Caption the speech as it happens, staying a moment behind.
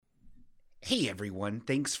Hey everyone,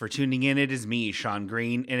 thanks for tuning in. It is me, Sean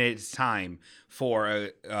Green, and it's time for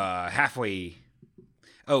a halfway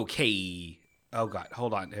okay. Oh god,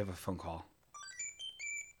 hold on, I have a phone call.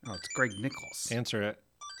 Oh, it's Greg Nichols. Answer it,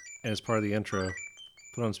 and as part of the intro,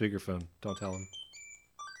 put on speakerphone. Don't tell him.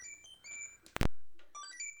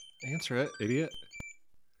 Answer it, idiot.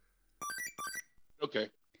 Okay.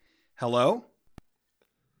 Hello?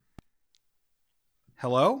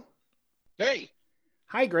 Hello? Hey.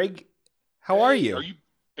 Hi, Greg. How are you? Are you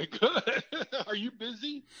good? Are you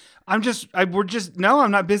busy? I'm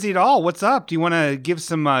not busy at all. What's up? Do you want to give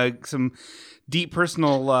some deep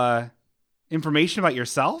personal information about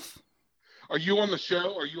yourself? Are you on the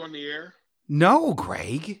show? Are you on the air? No,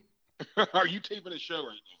 Greg. Are you taping a show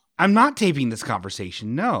right I'm not taping this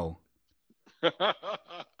conversation. No. now?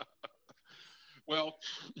 Well,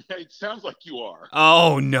 it sounds like you are.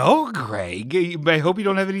 Oh, no, Greg. I hope you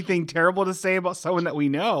don't have anything terrible to say about someone that we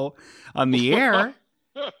know on the air.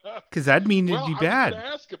 Because that'd mean it'd be bad.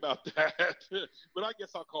 I was going to ask about that, but I guess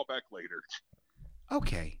I'll call back later.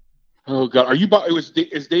 Okay. Oh, God.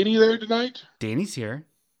 Is Danny there tonight? Danny's here.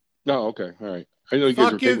 No, okay. All right. I know you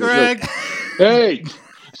Fuck guys are you, Greg. Hey,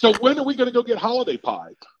 so when are we going to go get holiday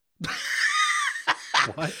pie?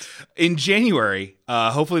 What? In January.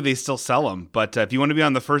 Hopefully they still sell them. But if you want to be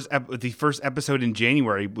on the first episode in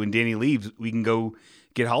January when Danny leaves, we can go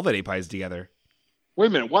get holiday pies together. Wait a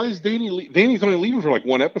minute. Why is Danny Danny's only leaving for like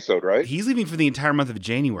one episode, right? He's leaving for the entire month of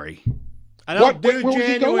January. I don't Where was he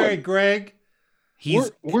January, going? Greg.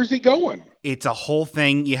 Where's he going? It's a whole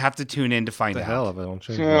thing. You have to tune in to find The out. hell if I don't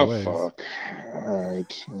change my Oh, ways. fuck. All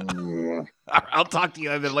right. I'll talk to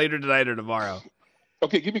you either later tonight or tomorrow.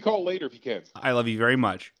 Okay, give me a call later if you can. I love you very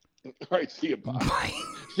much. All right, see you. Bye. Bye.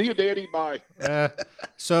 See you, Danny. Bye.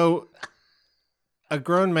 So, a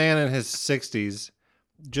grown man in his 60s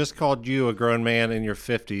just called you a grown man in your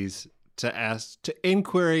 50s to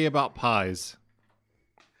inquiry about pies.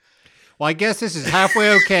 Well, I guess this is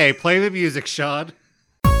halfway okay. Play the music, Sean.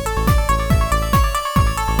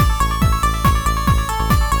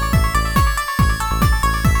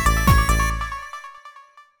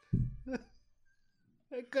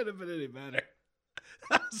 It could have been any better.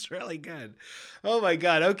 That was really good. Oh my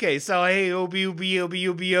god. Okay, so hey,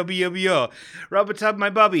 rub-a-tub my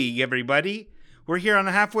bubby, everybody. We're here on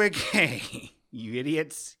the halfway okay. You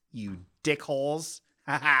idiots. You dickholes.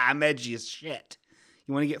 Haha, I'm edgy as shit.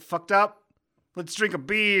 You want to get fucked up? Let's drink a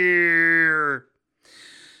beer.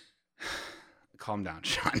 Calm down,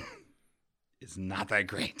 Sean. It's not that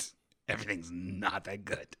great. Everything's not that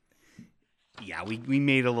good. Yeah, we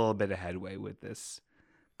made a little bit of headway with this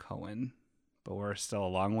Cohen, but we're still a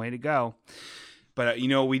long way to go. But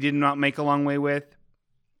we did not make a long way with.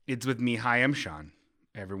 It's with me. Hi, I'm Sean.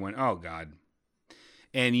 Everyone. Oh God.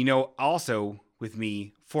 And also with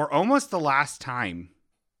me for almost the last time,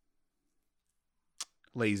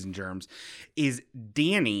 ladies and germs, is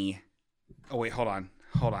Danny. Oh wait, hold on.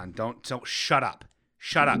 Don't shut up.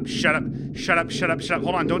 Shut up.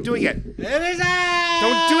 Hold on, don't do it yet. It is I!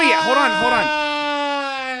 Don't do it yet. Hold on.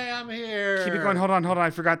 I'm here. Keep it going. Hold on. I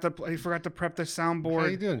forgot to prep the soundboard. How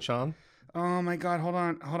you doing, Sean? Oh my god, hold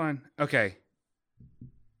on. Okay.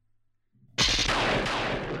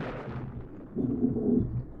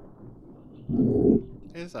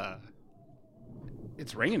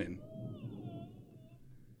 It's raining.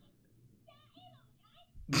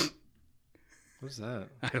 What's that?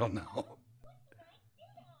 I don't know.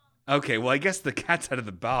 Okay, well I guess the cat's out of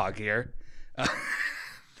the bag here. I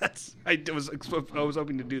was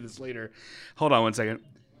hoping to do this later. Hold on one second.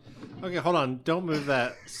 Okay, hold on. Don't move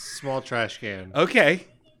that small trash can. Okay.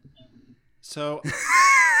 So,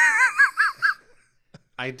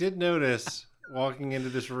 I did notice walking into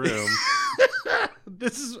this room.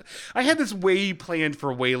 I had this way planned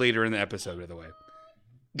for way later in the episode, by the way.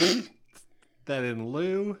 That in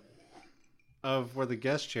lieu of where the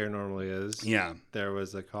guest chair normally is, Yeah. there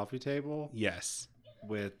was a coffee table Yes.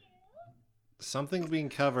 with something being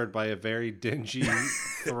covered by a very dingy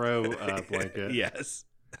throw blanket. Yes.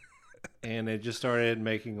 And it just started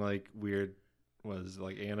making like weird,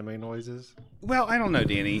 anime noises. Well, I don't know,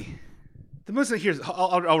 Danny. The most here's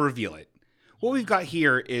I'll reveal it. What we've got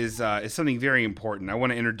here is something very important. I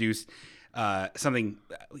want to introduce something.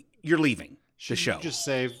 You're leaving the show. You just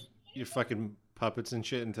save your fucking puppets and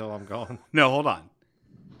shit until I'm gone. No, hold on.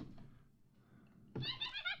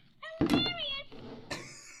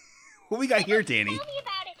 What we got here, Danny? Tell me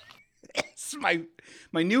about it. It's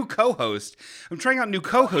my new co-host. I'm trying out new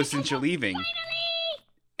co-hosts since you're leaving.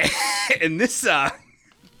 And this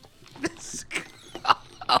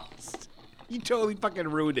co-host, you totally fucking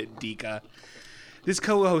ruined it, Dika. This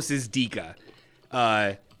co-host is Dika.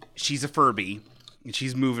 she's a Furby, and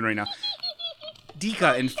she's moving right now.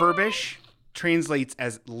 Dika in Furbish translates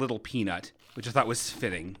as little peanut, which I thought was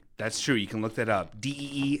fitting. That's true. You can look that up.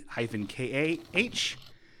 DEE-KAH,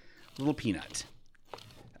 little peanut.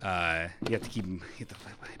 You have to keep him, you have to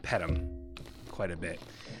pet him quite a bit.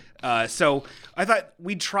 So I thought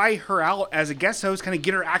we'd try her out as a guest host, kind of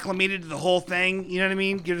get her acclimated to the whole thing. You know what I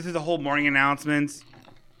mean? Get her through the whole morning announcements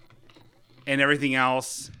and everything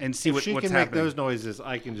else, and see what's happening. If she can make those noises,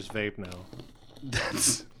 I can just vape now.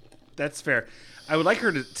 That's fair. I would like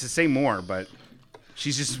her to say more, but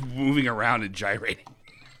she's just moving around and gyrating.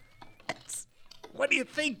 What do you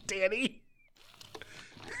think, Danny?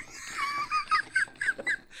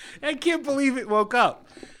 I can't believe it woke up.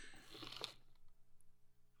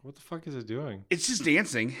 What the fuck is it doing? It's just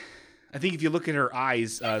dancing. I think if you look at her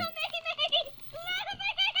eyes,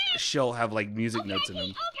 she'll have like music notes in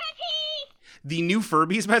them. The new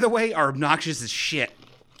Furbies, by the way, are obnoxious as shit.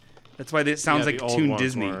 That's why it sounds like Toon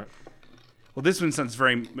Disney. Weren't. Well, this one sounds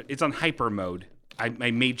it's on hyper mode.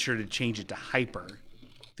 I made sure to change it to hyper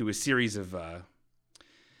through a series of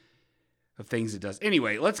things it does.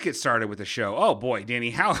 Anyway, let's get started with the show. Oh boy,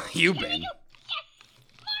 Danny, how have you been?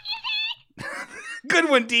 Good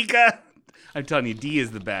one, Dika. I'm telling you, Dee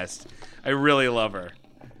is the best. I really love her.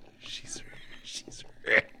 She's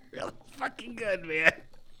really fucking good, man.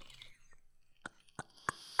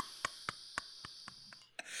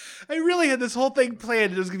 I really had this whole thing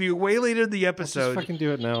planned. It was going to be way later in the episode. Let's just fucking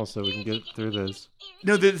do it now so we can get through this.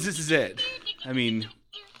 No, this is it. I mean,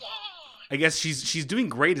 I guess she's doing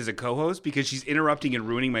great as a co-host because she's interrupting and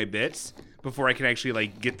ruining my bits before I can actually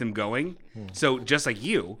like get them going. So just like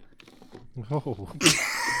you. Oh,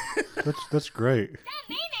 that's great.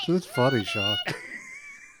 So that's funny, Shock.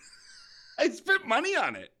 I spent money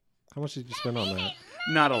on it. How much did you spend on that?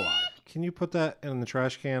 Not a lot. Can you put that in the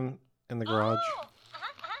trash can in the garage?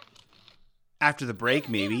 After the break,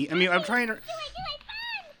 maybe. I mean, I'm trying to...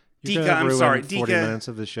 You're Dika, I'm ruin sorry. 40 Dika, minutes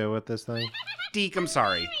of the show with this thing. Deke, I'm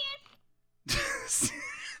sorry.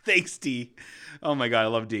 Thanks, Dee. Oh my god, I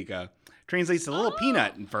love Dika. Translates to little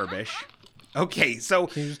peanut in Furbish. Okay, so...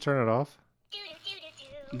 Can you just turn it off?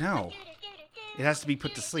 No. It has to be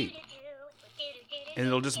put to sleep. And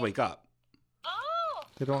it'll just wake up.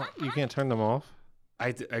 You can't turn them off?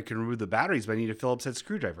 I can remove the batteries, but I need a Phillips head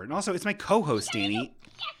screwdriver. And also, it's my co-host, Danny.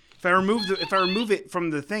 If I remove it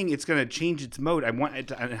from the thing, it's gonna change its mode. I want it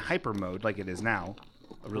to, in hyper mode, like it is now.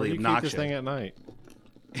 Really obnoxious. Keep this thing at night?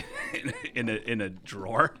 in a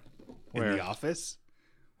drawer Where? in the office,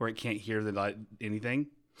 where it can't hear anything.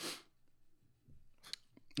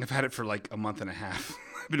 I've had it for like a month and a half.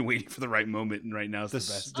 I've been waiting for the right moment, and right now is the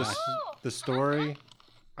best time. The story,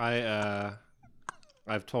 I've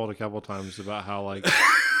told a couple times about how like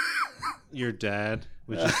your dad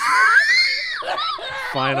was just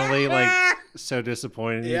finally like so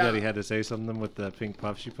disappointed in you that he had to say something with the pink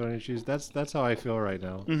puffs you put on your shoes. That's how I feel right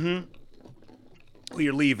now. Mm-hmm. Well,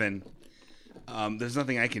 you're leaving. There's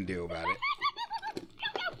nothing I can do about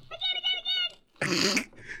it.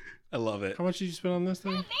 I love it. How much did you spend on this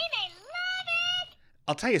thing?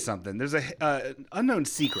 I'll tell you something. There's a unknown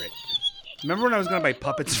secret. Remember when I was going to buy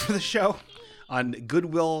puppets for the show on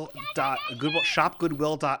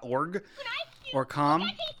shopgoodwill.org or com?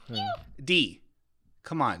 D,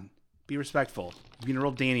 come on, be respectful. You're being a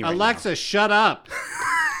real Danny right Alexa, now. shut up.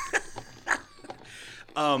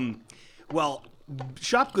 Well,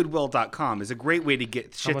 shopgoodwill.com is a great way to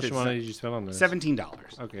get shit. How much money did you spend on this?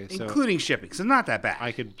 $17. Okay, so including shipping, so not that bad.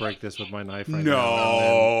 I could break this with my knife right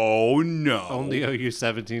now. No. Only owe you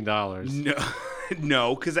 $17.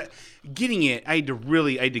 No, because getting it, I had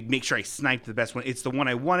to make sure I sniped the best one. It's the one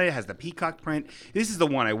I wanted. It has the peacock print. This is the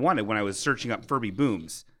one I wanted when I was searching up Furby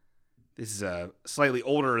Booms. This is slightly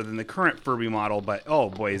older than the current Furby model, but oh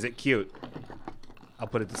boy, is it cute. I'll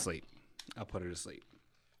put it to sleep.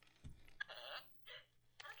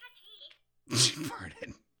 She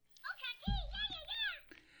farted.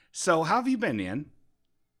 So, how have you been, Nan?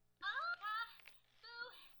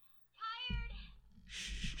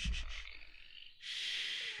 Shh,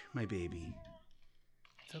 my baby.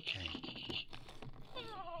 It's okay.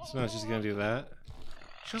 So now she's gonna do that?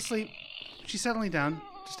 She'll sleep. She's settling down.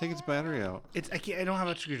 Just take its battery out. I don't have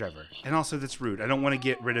a screwdriver, and also that's rude. I don't want to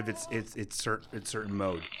get rid of its certain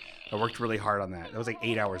mode. I worked really hard on that. That was like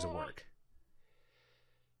 8 hours of work.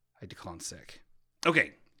 I had to call in sick.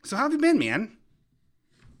 Okay, so how have you been, man?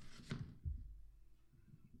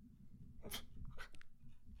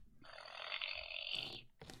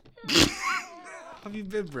 How have you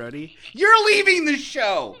been, Brody? You're leaving the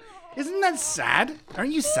show! Isn't that sad?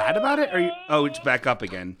 Aren't you sad about it? Oh, it's back up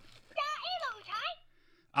again.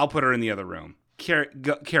 I'll put her in the other room.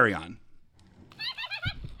 carry on.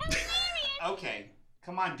 Okay.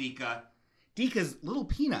 Come on, Dika. Dika's Little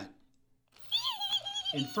Peanut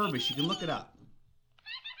in Furbish. You can look it up.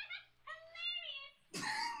 I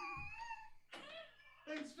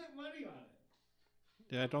spent money on it.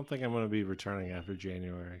 Yeah, I don't think I'm going to be returning after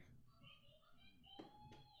January.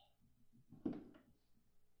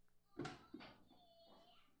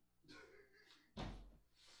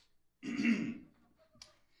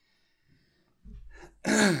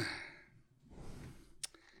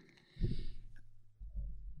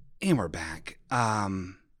 And we're back. I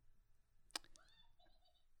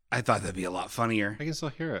thought that'd be a lot funnier. I can still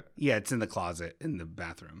hear it. Yeah, it's in the closet in the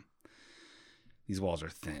bathroom. These walls are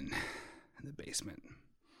thin in the basement.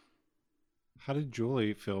 How did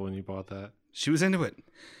Julie feel when you bought that? She was into it.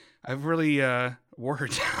 I've really wore her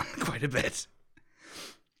down quite a bit.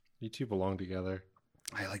 You two belong together.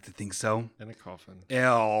 I like to think so. In a coffin.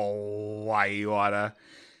 Oh, why you oughta.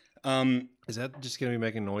 Is that just going to be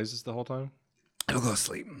making noises the whole time? It'll go to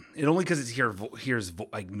sleep. It only because it hears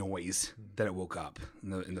like noise that it woke up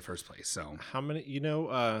in the first place. So how many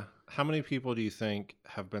people do you think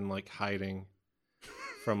have been like hiding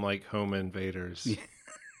from like home invaders? Yeah.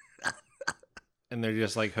 And they're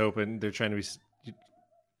just like hoping they're trying to be.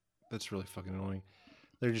 That's really fucking annoying.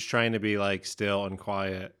 They're just trying to be like still and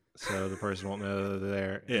quiet so the person won't know they're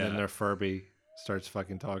there. And then their Furby starts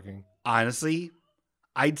fucking talking. Honestly,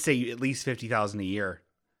 I'd say at least 50,000 a year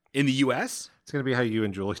in the U.S. It's gonna be how you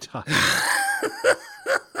and Julie talk.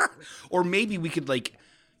 Or maybe we could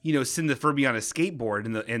send the Furby on a skateboard,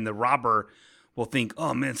 and the robber will think,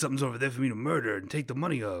 oh man, something's over there for me to murder and take the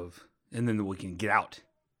money of, and then we can get out,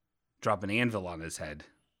 drop an anvil on his head,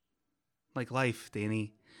 like life,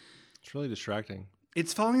 Danny. It's really distracting.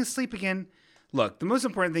 It's falling asleep again. Look, the most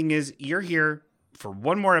important thing is you're here for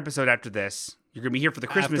one more episode after this. You're going to be here for the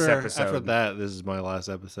Christmas episode. After that, this is my last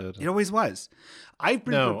episode. It always was.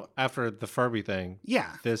 After the Furby thing.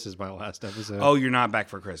 Yeah. This is my last episode. Oh, you're not back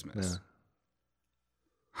for Christmas. Yeah.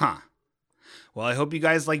 Huh. Well, I hope you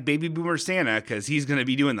guys like Baby Boomer Santa, because he's going to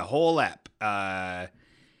be doing the whole ep.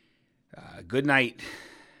 Good night.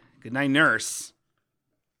 Good night, nurse.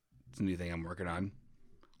 It's a new thing I'm working on.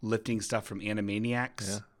 Lifting stuff from Animaniacs.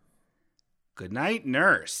 Yeah. Good night,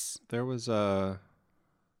 nurse. There was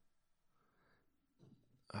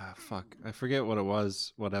fuck. I forget what it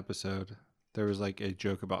was, what episode. There was like a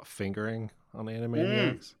joke about fingering on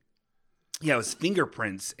Animaniacs. Yeah, it was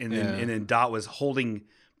fingerprints, and then Dot was holding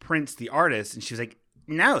Prince, the artist, and she was like,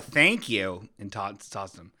 "No, thank you," and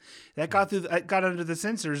tossed him. That got under the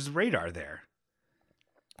censor's radar there.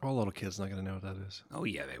 All little kids not gonna know what that is. Oh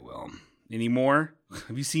yeah, they will. Anymore?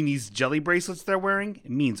 Have you seen these jelly bracelets they're wearing? It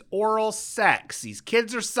means oral sex. These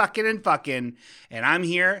kids are sucking and fucking, and I'm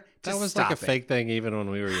here to That was stop like a fake thing even when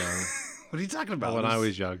we were young. What are you talking about? When I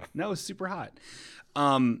was young. No, it's super hot.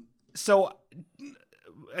 So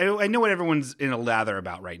I know what everyone's in a lather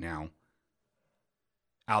about right now.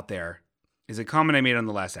 Out there is a comment I made on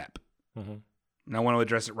the last app, and I want to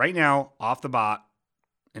address it right now off the bat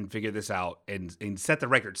and figure this out and set the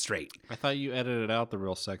record straight. I thought you edited out the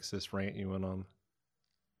real sexist rant you went on.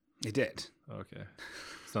 It did. Okay.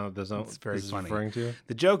 It's very funny. Referring to?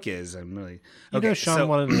 The joke is, I'm really... You know Sean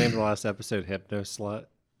wanted to name the last episode Hypno Slut?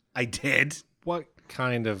 I did. What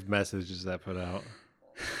kind of message does that put out?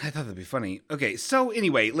 I thought that'd be funny. Okay, so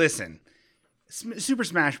anyway, listen. Super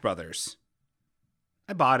Smash Brothers.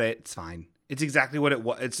 I bought it. It's fine. It's exactly what it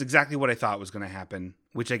was. It's exactly what I thought was going to happen,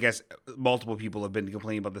 which I guess multiple people have been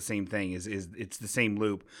complaining about the same thing. Is it's the same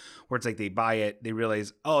loop where it's like they buy it, they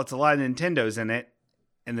realize, oh, it's a lot of Nintendos in it,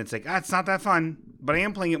 and it's like, it's not that fun. But I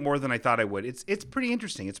am playing it more than I thought I would. It's pretty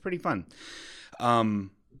interesting. It's pretty fun.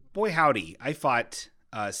 Boy howdy, I fought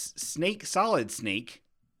Solid Snake,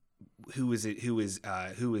 who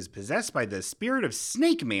is possessed by the spirit of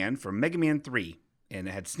Snake Man from Mega Man 3, and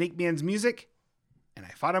it had Snake Man's music, and I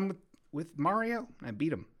fought him with Mario, and I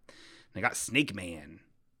beat him. And I got Snake Man.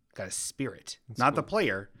 Got a spirit. That's not cool. the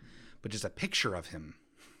player, but just a picture of him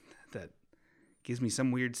that gives me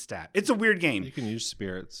some weird stat. It's a weird game. You can use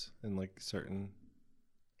spirits in like certain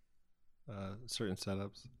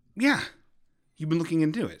setups. Yeah. You've been looking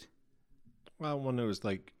into it. Well, when it was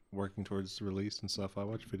like working towards release and stuff, I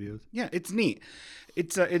watch videos. Yeah, it's neat.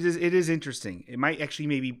 It is interesting. It might actually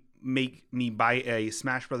maybe make me buy a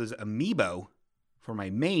Smash Brothers amiibo for my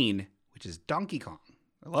main, which is Donkey Kong.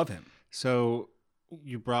 I love him. So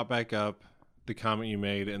you brought back up the comment you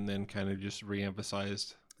made and then kind of just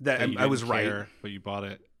re-emphasized that you I was didn't care, right. But you bought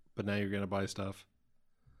it, but now you're going to buy stuff.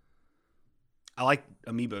 I like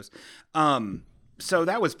amiibos. So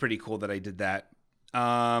that was pretty cool that I did that.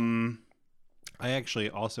 I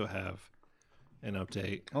actually also have an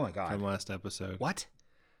update Oh my God. from last episode. What?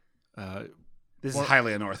 Uh, This is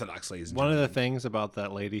highly unorthodox, ladies and one of gentlemen. the things about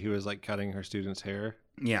that lady who was like cutting her students' hair,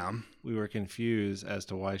 Yeah. we were confused as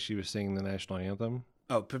to why she was singing the national anthem.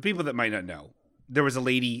 Oh, for people that might not know, there was a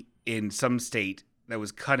lady in some state that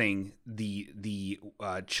was cutting the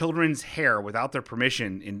children's hair without their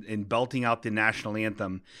permission and belting out the national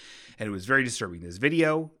anthem, and it was very disturbing. This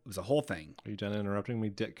video, it was a whole thing. Are you done interrupting me,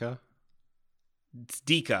 Ditka? It's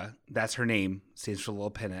Dika, that's her name, stands for Little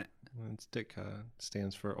Pennant. It's Ditka.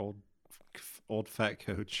 Stands for old fat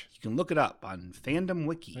coach. You can look it up on Fandom Or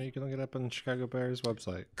Wiki. you can look it up on Chicago Bears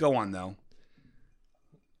website. Go on though.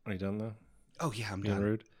 Are you done though? Oh yeah, I'm Being done.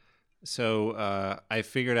 rude. So I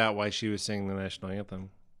figured out why she was singing the national anthem.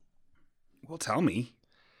 Well, tell me.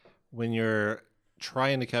 When you're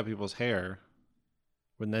trying to cut people's hair,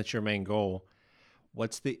 when that's your main goal,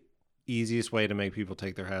 what's the easiest way to make people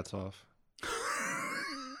take their hats off?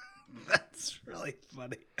 That's really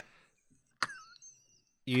funny.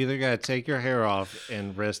 You either got to take your hair off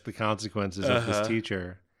and risk the consequences of this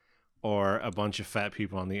teacher, or a bunch of fat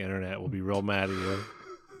people on the internet will be real mad at you.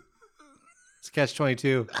 It's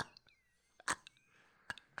catch-22.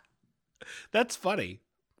 That's funny.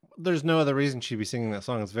 There's no other reason she'd be singing that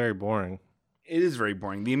song. It's very boring. It is very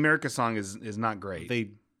boring. The America song is not great.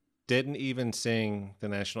 They didn't even sing the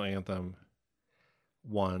national anthem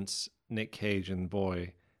once. Nick Cage and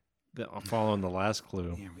Boy, following the last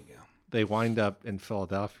clue, Here we go. they wind up in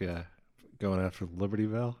Philadelphia going after Liberty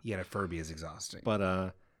Bell. Yeah, a Furby is exhausting.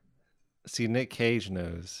 But see, Nick Cage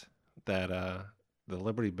knows that the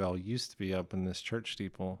Liberty Bell used to be up in this church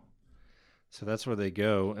steeple. So that's where they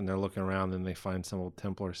go, and they're looking around, and they find some old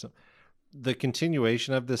temple or something. The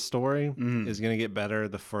continuation of this story is going to get better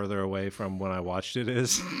the further away from when I watched it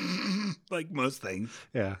is. Like most things.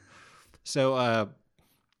 Yeah. So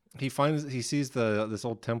he sees this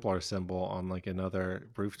old Templar symbol on like another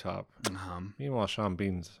rooftop. Meanwhile, Sean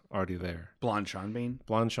Bean's already there. Blonde Sean Bean.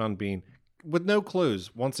 Blonde Sean Bean with no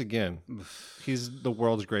clues. Once again, he's the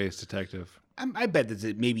world's greatest detective. I bet there's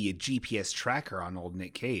maybe a GPS tracker on old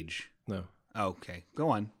Nick Cage. No. Oh, okay, go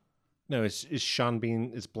on. No, it's Sean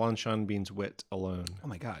Bean. It's blonde Sean Bean's wit alone, Oh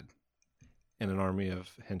my God. and an army of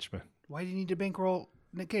henchmen. Why do you need to bankroll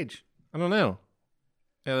Nick Cage? I don't know.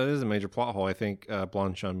 Yeah, that is a major plot hole. I think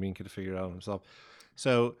blonde Sean Bean could have figured it out himself.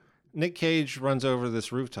 So Nick Cage runs over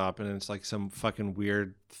this rooftop, and it's like some fucking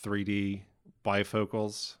weird 3D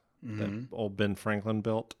bifocals that old Ben Franklin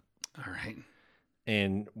built. All right.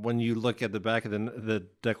 And when you look at the back of the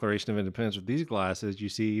Declaration of Independence with these glasses, you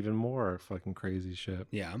see even more fucking crazy shit.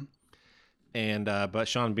 Yeah. And but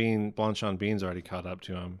blonde Sean Bean's already caught up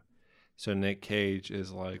to him. So Nick Cage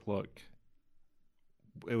is like, look,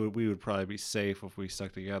 we would probably be safe if we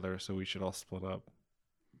stuck together, so we should all split up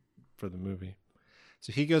for the movie.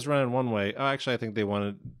 So he goes running one way. Oh, actually, I think they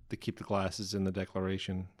wanted to keep the glasses in the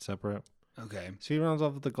Declaration separate. Okay. So he runs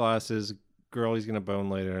off with the glasses. Girl he's going to bone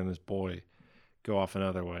later, and his boy go off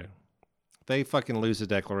another way. They fucking lose the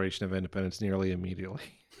Declaration of Independence nearly immediately.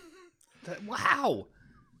 Wow.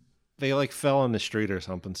 They like fell in the street or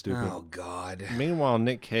something stupid. Oh God. Meanwhile,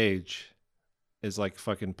 Nick Cage is like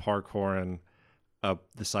fucking parkouring up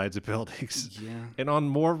the sides of buildings Yeah. and on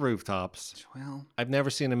more rooftops. Well, I've never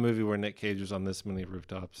seen a movie where Nick Cage was on this many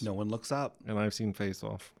rooftops. no one looks up. And I've seen Face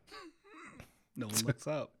Off. No one looks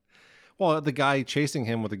up. Well, the guy chasing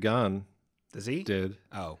him with a gun Does he? did.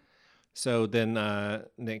 Oh. So then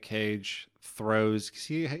Nick Cage throws, cause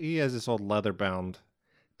he has this old leather bound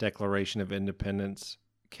Declaration of Independence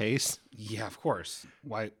case. Yeah, of course.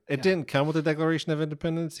 Why? It didn't come with the Declaration of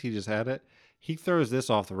Independence. He just had it. He throws this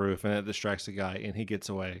off the roof and it distracts the guy and he gets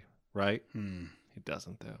away, right? He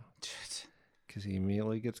doesn't though. Because he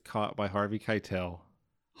immediately gets caught by Harvey Keitel.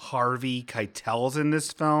 Harvey Keitel's in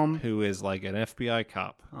this film. Who is like an FBI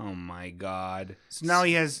cop. Oh my God. So now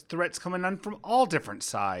he has threats coming on from all different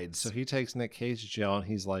sides. So he takes Nick Cage to jail and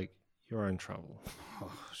he's like, you're in trouble.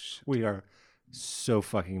 Oh, shit. We are so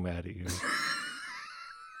fucking mad at you.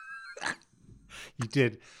 You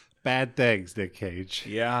did bad things, Nick Cage.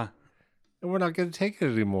 Yeah. And we're not going to take it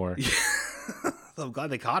anymore. I'm glad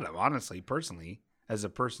they caught him, honestly, personally, as a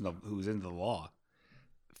person who's into the law.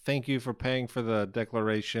 Thank you for paying for the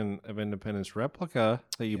Declaration of Independence replica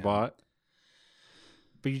that you bought.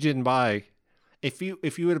 But you didn't buy. If you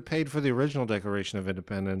would have paid for the original Declaration of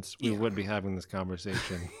Independence, we wouldn't be having this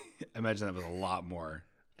conversation. I imagine that was a lot more.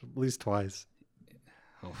 At least twice.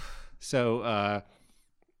 Oh. So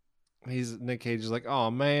Nick Cage is like, oh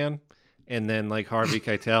man. And then like Harvey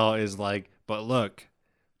Keitel is like, but look,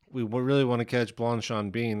 we really want to catch blonde Sean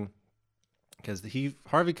Bean. because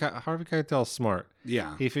Harvey Keitel's smart.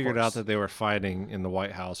 Yeah. He of figured out course. that they were fighting in the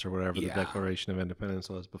White House or whatever the Yeah. Declaration of Independence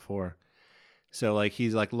was before. So like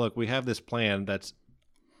he's like, look, we have this plan that's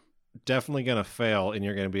definitely going to fail, and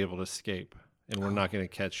you're going to be able to escape, and we're not going to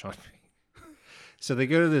catch Sean Bean. So they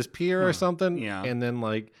go to this pier or something, Yeah. and then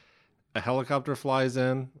like a helicopter flies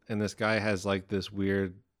in, and this guy has like this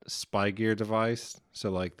weird spy gear device,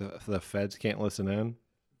 so like the feds can't listen in.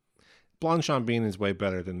 Blonde Sean Bean is way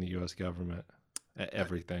better than the U.S. government at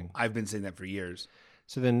everything. I've been saying that for years.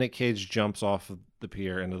 So then Nick Cage jumps off of the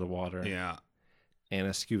pier into the water, Yeah. and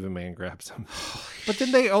a scuba man grabs him. But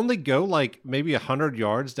then they only go like maybe 100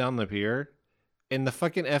 yards down the pier, and the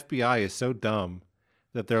fucking FBI is so dumb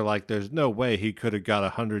that they're like, there's no way he could have got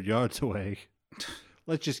 100 yards away.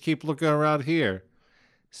 Let's just keep looking around here.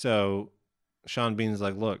 So Sean Bean's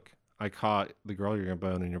like, look, I caught the girl you're going to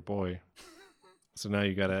bone and your boy. So now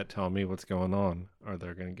you got to tell me what's going on, or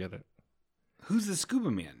they're going to get it. Who's the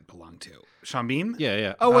scuba man belong to? Sean Bean?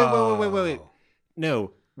 Yeah. Oh, wait.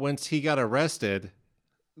 No, once he got arrested,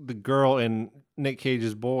 the girl and Nick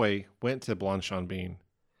Cage's boy went to Blonde Sean Bean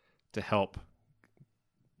to help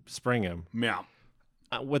spring him Yeah.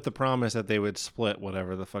 with the promise that they would split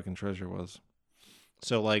whatever the fucking treasure was.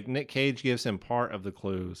 So, like, Nick Cage gives him part of the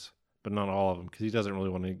clues, but not all of them, because he doesn't really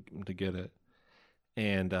want him to get it.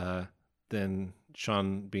 And then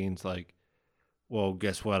Sean Bean's like, well,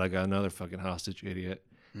 guess what? I got another fucking hostage, idiot.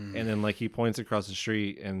 And then, like, he points across the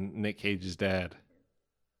street, and Nick Cage's dad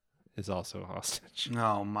is also a hostage.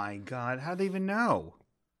 Oh, my God. How'd they even know?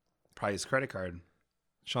 Probably his credit card.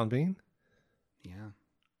 Sean Bean? Yeah.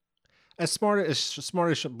 As smart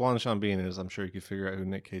as Blonde Sean Bean is, I'm sure you could figure out who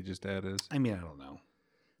Nick Cage's dad is. I mean, I don't know.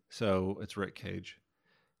 So it's Rick Cage.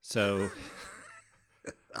 So,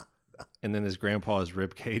 and then his grandpa is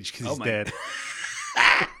Rib Cage because he's dead.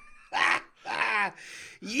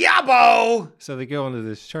 Yabo! So they go into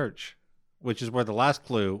this church, which is where the last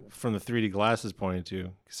clue from the 3D glasses pointed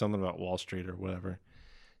to, something about Wall Street or whatever.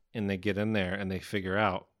 And they get in there and they figure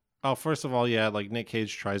out. Oh, first of all, yeah, like Nick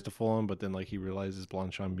Cage tries to fool him, but then like he realizes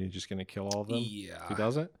Blonde Sean Bean is just going to kill all of them. Yeah. If he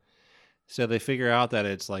doesn't. So they figure out that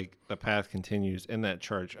it's like the path continues in that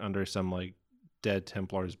church under some like dead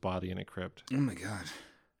Templar's body in a crypt. Oh, my God.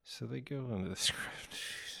 So they go into this crypt.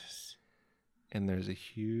 And there's a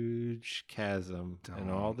huge chasm and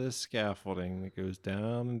all this scaffolding that goes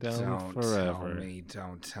down and down forever.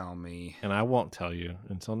 Don't tell me. And I won't tell you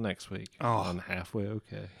until next week on Halfway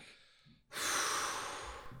Okay.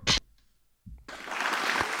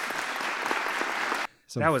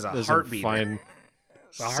 That was a heartbeater. Fine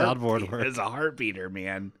soundboard work. It's a heartbeater,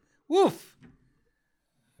 man. Woof.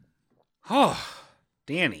 Oh,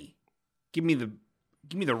 Danny, give me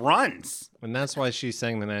the runs. And that's why she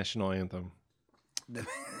sang the national anthem.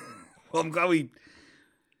 Well, I'm glad we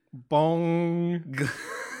Bong.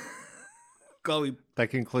 glad we That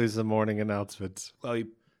concludes the morning announcements.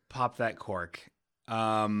 popped that cork. So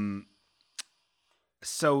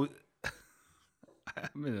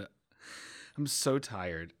I'm so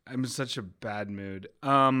tired. I'm in such a bad mood.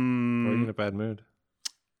 Are you in a bad mood?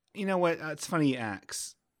 You know what? It's funny you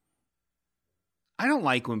ask. I don't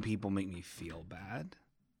like when people make me feel bad.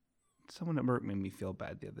 Someone at work made me feel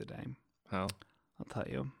bad the other day. How? I'll tell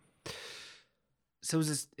you. So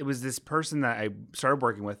it was this person that I started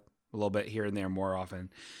working with a little bit here and there more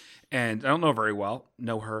often. And I don't know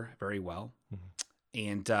her very well.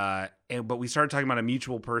 Mm-hmm. But we started talking about a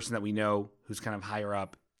mutual person that we know who's kind of higher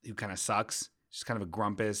up, who kind of sucks, just kind of a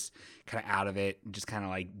grumpus, kind of out of it, just kind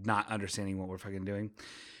of like not understanding what we're fucking doing.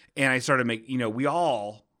 And I started we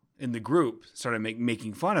all in the group started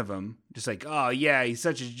making fun of him, just like, oh yeah, he's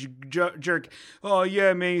such a jerk. Oh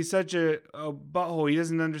yeah, man, he's such a butthole. He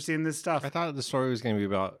doesn't understand this stuff. I thought the story was going to be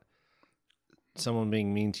about someone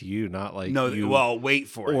being mean to you, not like you. Well, wait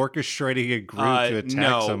for it. Orchestrating a group to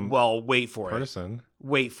attack some wait for person.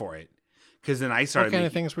 Wait for it, because then I started. What kind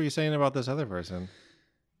of things were you saying about this other person?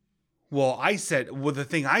 Well, the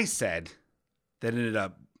thing I said that ended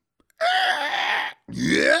up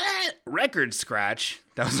record scratch.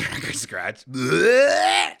 That was a record scratch.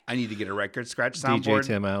 I need to get a record scratch soundboard. DJ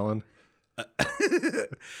Tim Allen.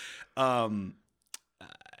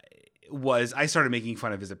 I started making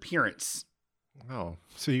fun of his appearance. Oh,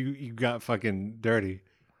 so you got fucking dirty.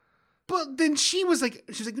 But then she was like,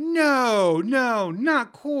 no,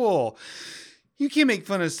 not cool. You can't make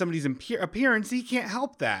fun of somebody's appearance. He can't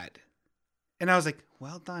help that. And I was like,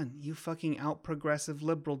 well done. You fucking out-progressive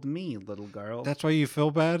liberal to me, little girl. That's why you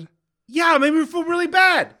feel bad? Yeah, it made me feel really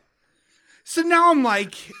bad. So now I'm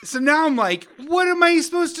like, what am I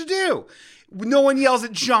supposed to do? No one yells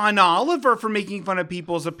at John Oliver for making fun of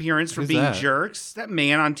people's appearance for Who's being that? jerks. That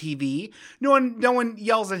man on TV. No one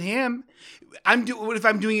yells at him. If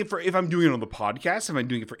I'm doing it on the podcast, if I'm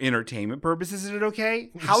doing it for entertainment purposes, is it okay?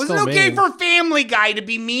 How is it still okay mean. for Family Guy to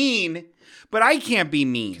be mean, but I can't be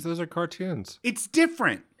mean? Because those are cartoons. It's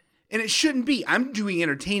different, and it shouldn't be. I'm doing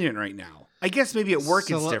entertainment right now. I guess maybe at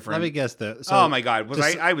work it's different. Let me guess though. So oh my God,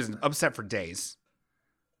 just- I was upset for days.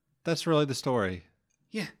 That's really the story.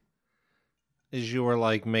 Yeah. Is you were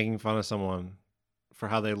like making fun of someone for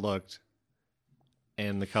how they looked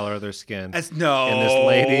and the color of their skin. No. And this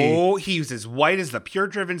lady. He was as white as the pure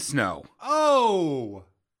driven snow. Oh!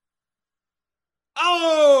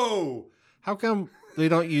 How come they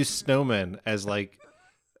don't use snowmen as like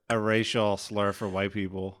a racial slur for white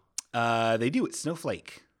people? They do. It's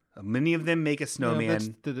Snowflake. Many of them make a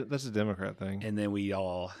snowman, That's a Democrat thing. and then we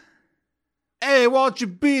all. Hey, why don't you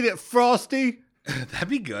beat it, Frosty? That'd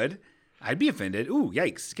be good. I'd be offended. Ooh,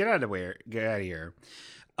 yikes! Get out of here.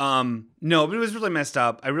 No, but it was really messed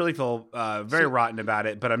up. I really feel very rotten about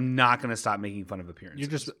it. But I'm not going to stop making fun of appearances. You're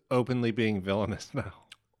just openly being villainous now.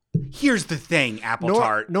 Here's the thing, Apple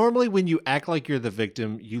Tart. Normally, when you act like you're the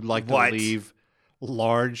victim, you like What? to leave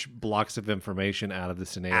large blocks of information out of the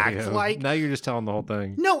scenario. Act like- Now you're just telling the whole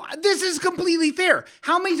thing. No, this is completely fair.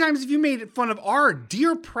 How many times have you made fun of our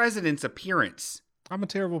dear president's appearance? I'm a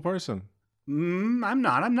terrible person. I'm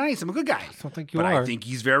not. I'm nice. I'm a good guy. I don't think you But are. I think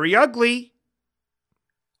he's very ugly.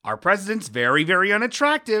 Our president's very, very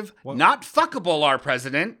unattractive. What? Not fuckable, our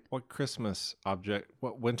president. What Christmas object,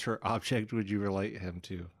 what winter object would you relate him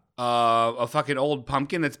to? A fucking old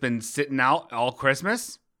pumpkin that's been sitting out all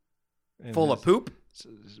Christmas, And full of poop.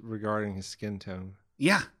 regarding his skin tone.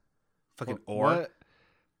 Yeah. Fucking ore.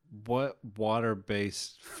 What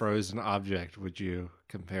water-based frozen object would you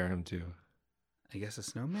compare him to? I guess a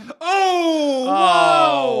snowman.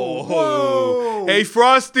 Oh! Whoa! Hey,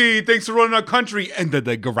 Frosty, thanks for running our country and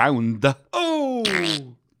the ground. Oh!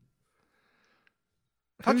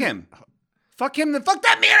 Fuck him. Fuck him. Fuck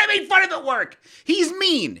that man I made fun of at work. He's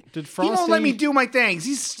mean. Did He won't let me Frosty- do my things.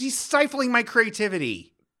 He's stifling my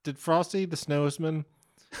creativity. Did Frosty the Snowman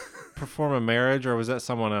perform a marriage, or was that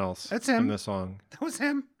someone else? That's him. in the song. That was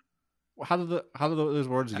him. How did those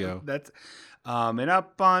words go? That's and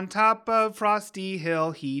up on top of Frosty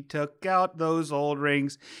Hill, he took out those old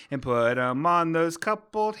rings and put them on those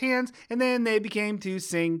coupled hands, and then they became to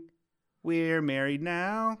sing. We're married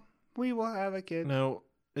now. We will have a kid. No,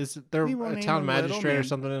 is there We will a name town him Little magistrate or Man.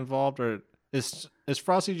 something involved, or is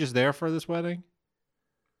Frosty just there for this wedding?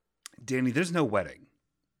 Danny, there's no wedding.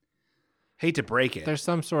 Hate to break it. There's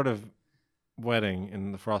some sort of wedding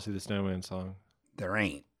in the Frosty the Snowman song. There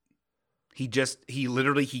ain't. He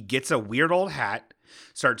literally gets a weird old hat,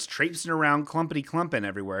 starts traipsing around clumping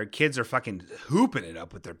everywhere. Kids are fucking hooping it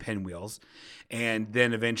up with their pinwheels. And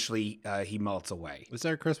then eventually he melts away. Is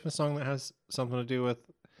there a Christmas song that has something to do with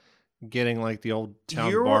getting like the old town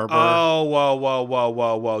You're- barber? Oh,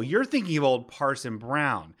 whoa. You're thinking of old Parson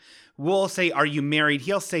Brown. We'll say, are you married?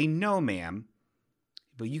 He'll say, no, ma'am.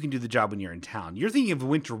 But you can do the job when you're in town. You're thinking of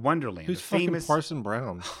Winter Wonderland. Who's the fucking famous Parson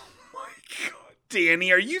Brown? Oh my God.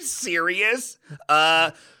 Danny, are you serious?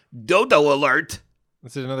 Dodo alert.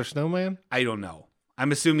 Is it another snowman? I don't know.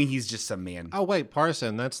 I'm assuming he's just some man. Oh wait,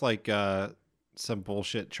 Parson. That's like some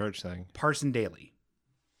bullshit church thing. Parson Daly.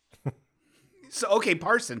 So, okay,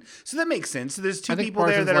 Parson. So that makes sense. So there's two I think people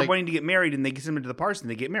there Parson's that are like- wanting to get married, and they send them to the Parson.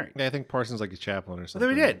 They get married. Yeah, I think Parson's like a chaplain or So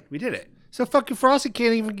something. then we did it. So fucking Frosty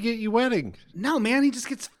can't even get you wedding. No, man, he just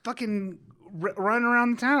gets fucking running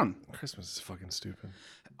around the town. Christmas is fucking stupid.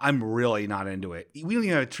 I'm really not into it. We don't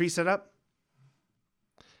even have a tree set up.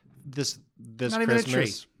 This Not even a tree.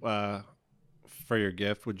 Christmas, for your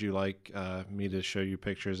gift, would you like me to show you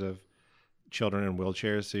pictures of children in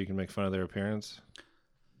wheelchairs so you can make fun of their appearance?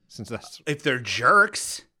 Since that's If they're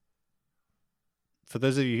jerks. for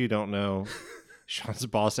those of you who don't know, Sean's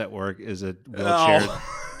boss at work is a wheelchair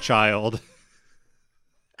child.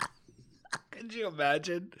 Could you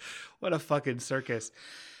imagine? What a fucking circus.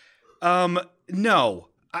 No.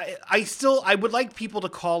 I would like people to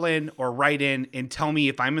call in or write in and tell me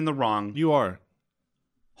if I'm in the wrong. You are.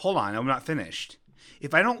 Hold on, I'm not finished.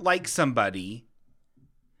 If I don't like somebody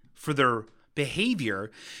for their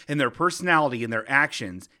behavior and their personality and their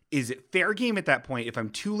actions, is it fair game at that point if I'm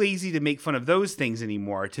too lazy to make fun of those things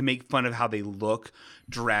anymore to make fun of how they look,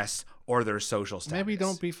 dress, or their social status? Maybe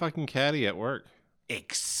don't be fucking catty at work.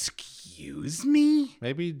 Excuse me?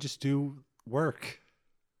 Maybe just do work.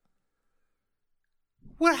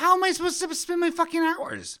 What? How am I supposed to spend my fucking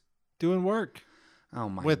hours? Doing work. Oh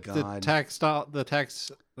my with god.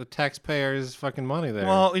 the taxpayers' fucking money there.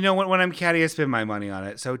 Well, you know when I'm catty, I spend my money on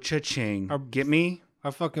it. So cha-ching. Get me?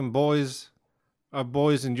 Our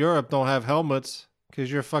boys in Europe don't have helmets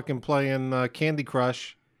because you're fucking playing Candy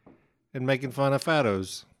Crush and making fun of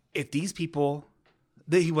fattos. If these people,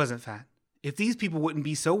 he wasn't fat. If these people wouldn't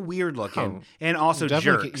be so weird looking and also You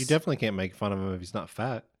jerks. definitely can't make fun of him if he's not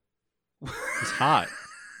fat. He's hot.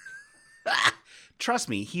 Trust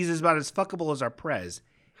me, he's about as fuckable as our prez,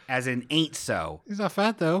 as in ain't so. He's not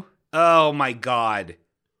fat though. Oh my god.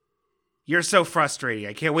 You're so frustrating.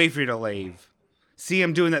 I can't wait for you to leave. See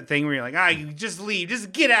him doing that thing where you're like, you just leave.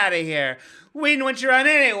 Just get out of here. Win what you're on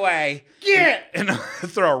anyway. Get! And I'll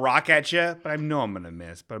throw a rock at you, but I know I'm going to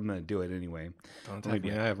miss, but I'm going to do it anyway. Don't take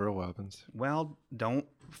me. I have real weapons. Well, don't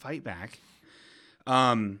fight back.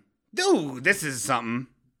 Dude, this is something.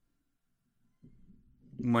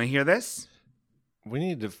 You want to hear this? We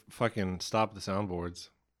need to fucking stop the soundboards.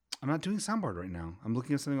 I'm not doing soundboard right now. I'm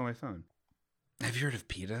looking at something on my phone. Have you heard of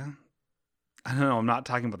pita? I don't know. I'm not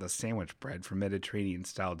talking about the sandwich bread for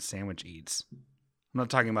Mediterranean-styled sandwich eats. I'm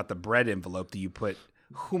not talking about the bread envelope that you put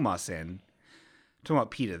hummus in. I'm talking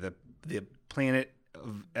about PETA, the planet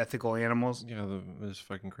of ethical animals. Yeah, those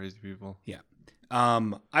fucking crazy people. Yeah.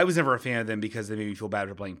 I was never a fan of them because they made me feel bad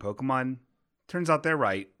for playing Pokemon. Turns out they're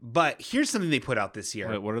right. But here's something they put out this year.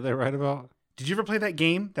 Wait, what are they right about? Did you ever play that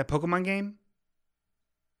game, that Pokemon game?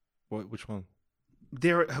 Which one?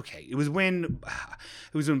 Okay. It was when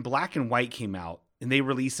Black and White came out, and they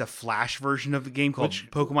released a Flash version of the game called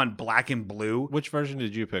Pokemon Black and Blue. Which version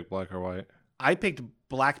did you pick, Black or White? I picked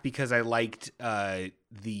Black because I liked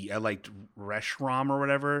Reshiram or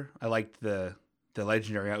whatever. I liked the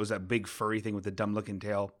legendary. It was that big furry thing with the dumb looking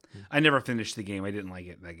tail. I never finished the game. I didn't like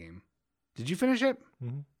it, that game. Did you finish it?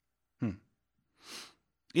 Mm-hmm.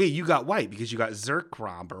 Yeah, you got White because you got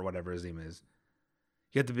Zerkromp or whatever his name is.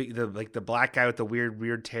 You got the black guy with the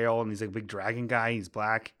weird tail, and he's like a big dragon guy. He's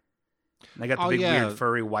black. And I got the weird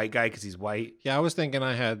furry white guy because he's white. Yeah, I was thinking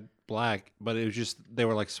I had Black, but it was just they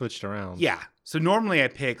were like switched around. Yeah. So normally I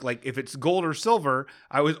pick if it's gold or silver,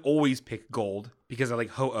 I would always pick gold because I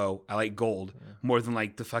like Ho-Oh. I like gold more than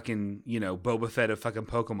like the fucking Boba Fett of fucking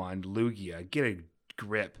Pokemon, Lugia. Get a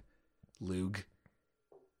grip, Lug.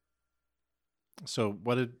 So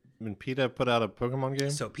when PETA put out a Pokemon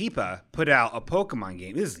game? So PETA put out a Pokemon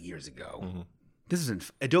game. This is years ago. Mm-hmm. This is in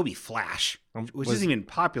Adobe Flash, which isn't even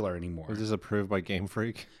popular anymore. Was this approved by Game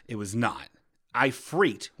Freak? It was not. I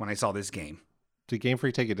freaked when I saw this game. Did Game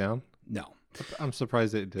Freak take it down? No. I'm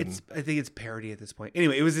surprised it didn't. I think it's parody at this point.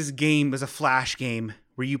 Anyway, it was this game. It was a Flash game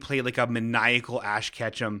where you played like a maniacal Ash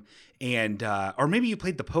Ketchum, and or maybe you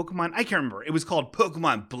played the Pokemon. I can't remember. It was called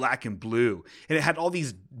Pokemon Black and Blue, and it had all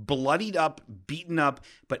these bloodied up, beaten up,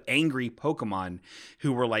 but angry Pokemon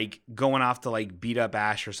who were like going off to like beat up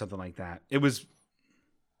Ash or something like that. It was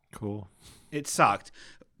cool. It sucked.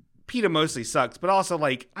 PETA mostly sucked, but also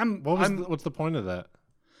like what's the point of that?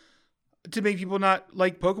 To make people not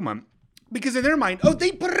like Pokemon. Because in their mind,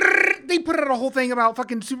 they put out a whole thing about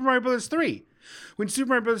fucking Super Mario Bros. 3. When Super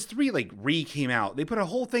Mario Bros. 3 came out, they put a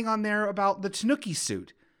whole thing on there about the Tanuki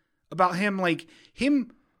suit. About him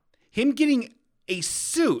getting a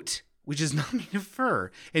suit which is not made of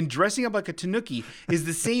fur and dressing up like a Tanuki is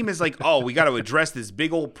the same as we got to address this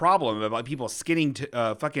big old problem about people skinning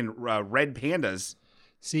fucking red pandas.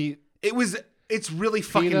 See, it's really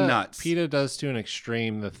fucking nuts. PETA does to an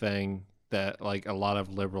extreme the thing that a lot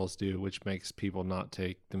of liberals do, which makes people not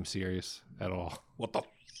take them serious at all. What the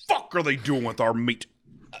fuck are they doing with our meat?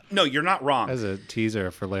 No, you're not wrong. As a teaser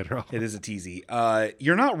for later on. It is a teasy.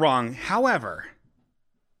 You're not wrong. However,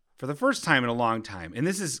 for the first time in a long time, and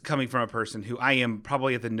this is coming from a person who I am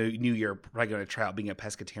probably at the new year probably going to try out being a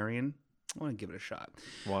pescatarian. I want to give it a shot.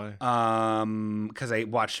 Why? Because I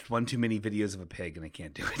watched one too many videos of a pig and I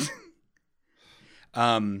can't do it.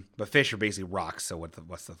 But fish are basically rocks, so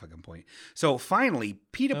what's the fucking point? So finally,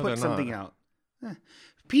 PETA put something out.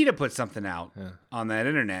 PETA put something out on that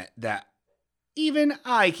internet that even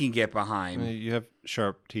I can get behind. You have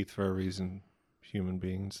sharp teeth for a reason, human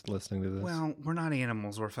beings listening to this. Well, we're not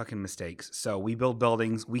animals. We're fucking mistakes. So we build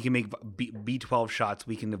buildings. We can make B12 shots.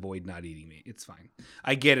 We can avoid not eating meat. It's fine.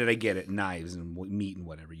 I get it. Knives and meat and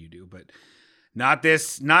whatever you do, but not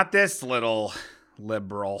this little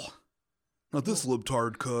liberal. Not this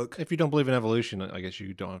libtard cook. If you don't believe in evolution, I guess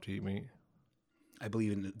you don't have to eat meat. I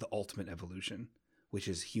believe in the ultimate evolution, which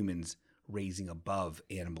is humans raising above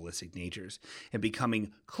animalistic natures and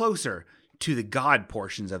becoming closer to the God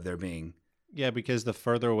portions of their being. Yeah, because the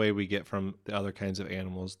further away we get from the other kinds of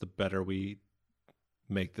animals, the better we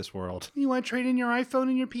make this world. You want to trade in your iPhone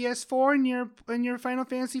and your PS4 and your Final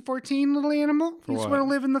Fantasy 14, little animal? For You just what? want to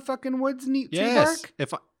live in the fucking woods and eat tree Yes.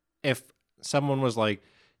 bark? If someone was like,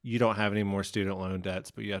 you don't have any more student loan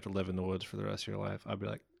debts, but you have to live in the woods for the rest of your life, I'd be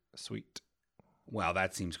like, sweet. Wow,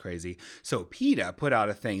 that seems crazy. So PETA put out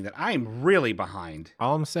a thing that I'm really behind.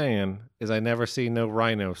 All I'm saying is I never see no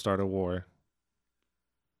rhino start a war.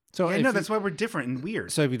 So Yeah, if no, you- that's why we're different and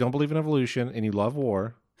weird. So if you don't believe in evolution and you love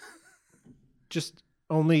war, just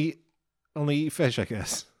only eat fish, I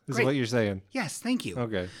guess. Is Great. what you're saying. Yes, thank you.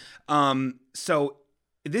 Okay. So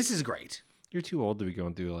this is great. You're too old to be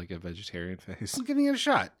going through like a vegetarian phase. I'm giving it a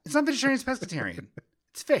shot. It's not vegetarian, it's pescatarian.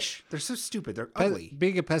 It's fish. They're so stupid. They're ugly.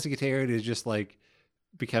 Being a pescatarian is just like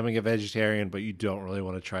becoming a vegetarian, but you don't really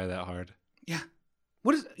want to try that hard. Yeah.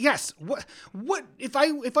 What if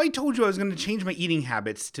I told you I was going to change my eating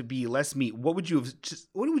habits to be less meat, what would you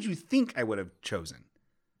think I would have chosen?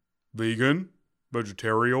 Vegan,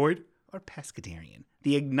 vegetarianoid, or pescatarian?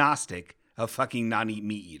 The agnostic of fucking non-eat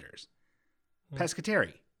meat eaters.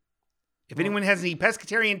 Pescatarian. If anyone has any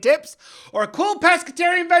pescatarian tips or cool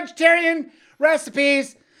pescatarian vegetarian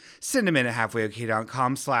recipes, send them in at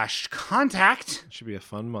halfwayok.com/contact It should be a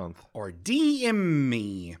fun month. or DM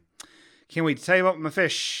me. Can't wait to tell you about my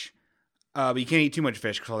fish. But you can't eat too much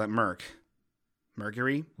fish because all that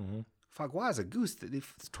mercury. Mm-hmm. Fuck, why is a goose that they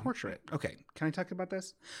torture it? Okay, can I talk about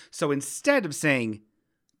this? So instead of saying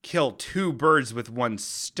kill 2 birds with 1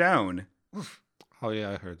 stone, Oh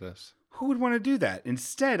yeah, I heard this. who would want to do that?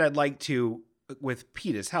 Instead, I'd like to, with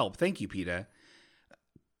PETA's help, thank you, PETA,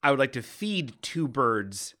 I would like to feed 2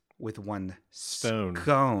 birds with 1 Stone.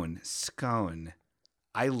 Scone.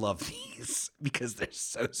 I love these because they're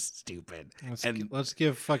so stupid. Let's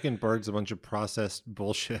give fucking birds a bunch of processed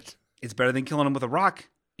bullshit. It's better than killing them with a rock,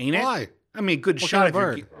 ain't it? Why? I mean, a good What shot kind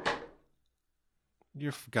of if bird?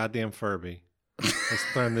 You're goddamn Furby. Let's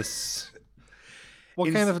turn this.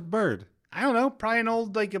 What kind of bird? I don't know, probably an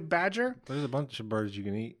old, like a badger. There's a bunch of birds you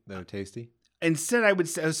can eat that are tasty. Instead, I would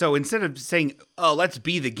say, so instead of saying, oh, let's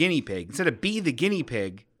be the guinea pig, instead of be the guinea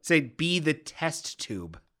pig, say be the test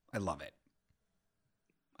tube. I love it.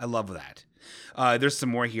 I love that. There's some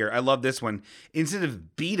more here. I love this one. Instead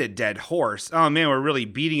of beat a dead horse, oh man, we're really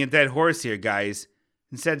beating a dead horse here, guys.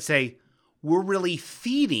 Instead say, we're really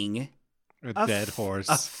feeding A dead horse.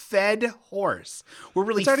 A fed horse. We're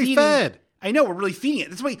really It's already feeding. fed. I know, we're really feeding it.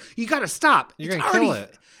 That's why you got to stop. You're It's gonna kill already-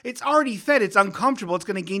 it. It's already fed. It's uncomfortable. It's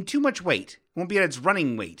going to gain too much weight. It won't be at its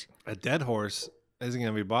running weight. A dead horse isn't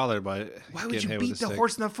going to be bothered by Why would getting you hit beat with a the stick.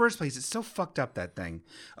 horse in the first place? It's so fucked up, that thing.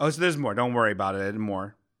 Oh, so there's more. Don't worry about it.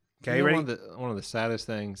 More. Okay, You know, ready? one of the saddest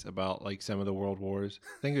things about like some of the world wars,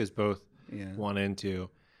 I think it was both Yeah. 1 and 2,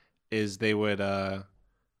 is they would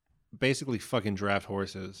basically fucking draft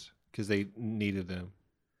horses because they needed them,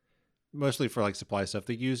 mostly for like supply stuff.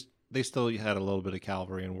 They still had a little bit of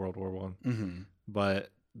cavalry in World War One, Mm-hmm. but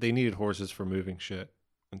they needed horses for moving shit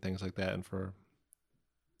and things like that, and for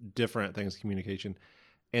different things, communication.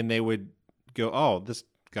 And they would go, "Oh, this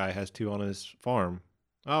guy has 2 on his farm.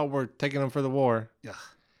 Oh, we're taking them for the war." Ugh.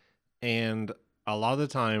 And a lot of the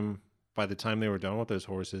time, by the time they were done with those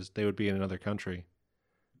horses, they would be in another country.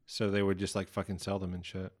 So they would just like fucking sell them and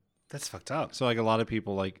shit. That's fucked up. So like a lot of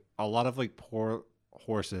people, like a lot of like poor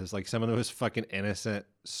horses, like some of those fucking innocent,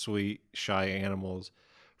 sweet, shy animals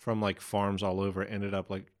from like farms all over ended up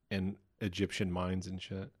like in Egyptian mines and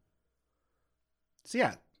shit. So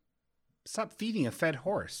yeah, stop feeding a fed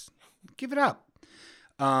horse. Give it up.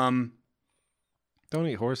 Don't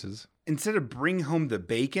eat horses. Instead of bring home the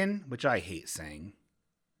bacon, which I hate saying,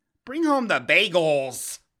 bring home the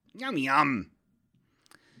bagels. Yum, yum.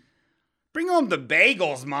 Bring home the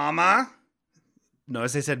bagels, mama.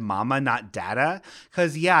 Notice I said mama, not dada.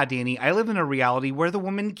 Because, yeah, Danny, I live in a reality where the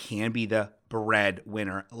woman can be the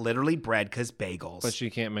breadwinner. Literally bread, because bagels. But she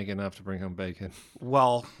can't make enough to bring home bacon.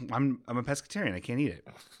 Well, I'm a pescatarian. I can't eat it.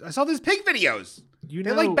 I saw these pig videos. You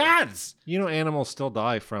They're know, like baths. You know animals still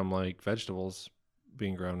die from like vegetables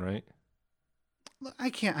being grown, right? Look, I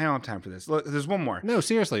don't have time for this. Look, there's one more. No,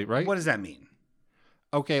 seriously, right? What does that mean?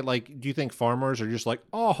 Okay, like, do you think farmers are just like,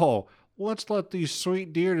 oh, let's let these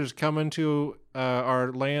sweet deer just come into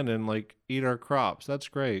our land and like eat our crops? That's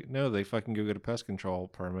great. No, they fucking go get a pest control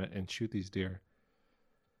permit and shoot these deer.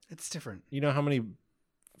 It's different. You know how many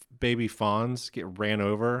baby fawns get ran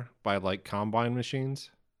over by like combine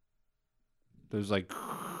machines? There's like,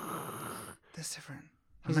 That's different.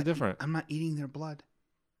 how's it different? I'm not eating their blood.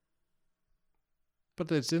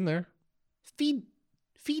 But it's in there. Feed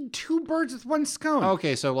 2 birds with 1 scone.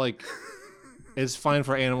 Okay, so like, it's fine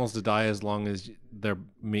for animals to die as long as their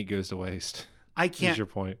meat goes to waste. I Is can't. your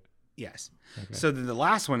point? Yes. Okay. So then the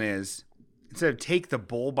last one is instead of take the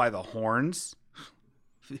bull by the horns.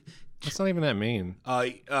 That's not even that mean.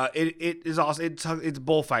 It is also it's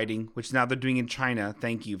bullfighting, which now they're doing in China.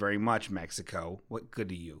 Thank you very much, Mexico. What good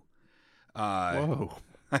to you? Whoa.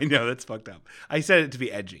 I know that's fucked up. I said it to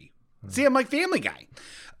be edgy. See, I'm like Family Guy.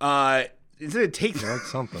 Instead of take Like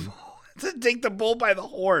something. instead of take the bull by the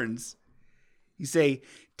horns, you say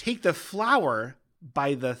take the flower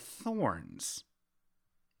by the thorns.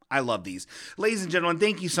 I love these, ladies and gentlemen.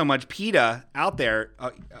 Thank you so much, PETA out there.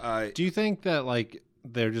 Do you think that like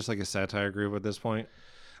they're just like a satire group at this point?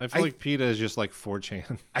 I feel like PETA is just like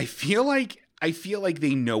 4chan. I feel like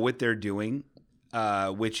they know what they're doing,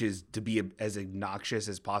 which is to be as obnoxious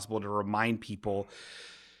as possible to remind people,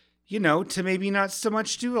 to maybe not so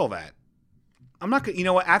much do all that. I'm not gonna. You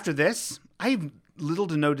know what? After this, I have little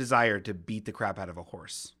to no desire to beat the crap out of a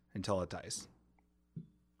horse until it dies.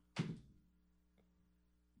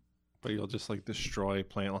 But you'll just like destroy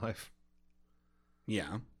plant life.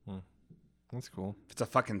 Yeah. That's cool. If it's a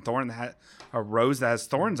fucking a rose that has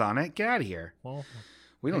thorns on it, get out of here. Well,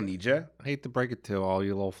 we don't need you. I hate to break it to all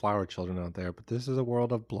you little flower children out there, but this is a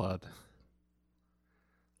world of blood.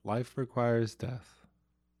 Life requires death.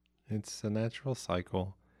 It's a natural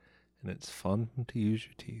cycle, and it's fun to use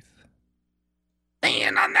your teeth.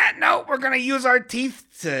 And on that note, we're going to use our teeth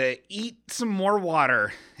to eat some more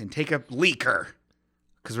water and take a leaker.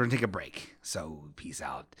 Because we're going to take a break. So, peace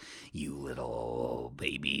out, you little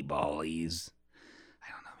baby ballies.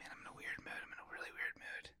 I don't know, man. I'm in a weird mood. I'm in a really weird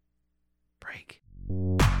mood. Break.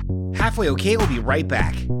 Halfway okay, we'll be right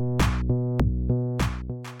back.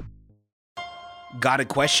 Got a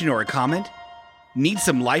question or a comment? Need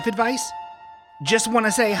some life advice? Just want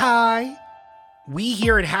to say hi? We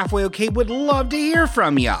here at Halfway Okay would love to hear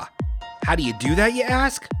from ya. How do you do that, you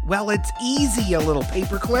ask? Well, it's easy, a little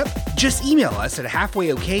paperclip. Just email us at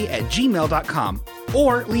halfwayok@gmail.com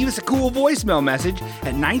or leave us a cool voicemail message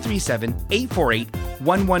at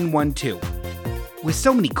 937-848-1112. With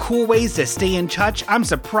so many cool ways to stay in touch, I'm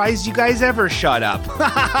surprised you guys ever shut up.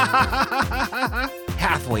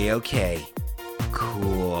 Halfway Okay.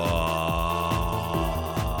 Cool.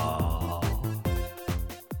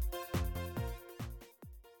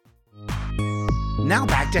 Now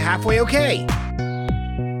back to Halfway Okay.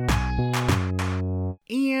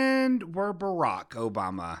 And we're Barack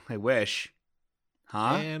Obama. I wish.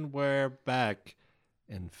 Huh? And we're back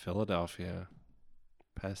in Philadelphia.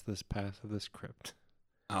 Past this path of this crypt.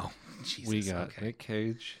 Oh, Jesus. We got Nick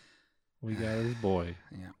Cage. We got his boy.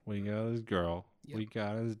 Yeah. We got his girl. Yep. We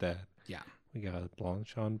got his dad. Yeah. We got blonde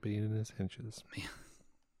Sean Bean and his hinges. Man.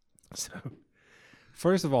 So,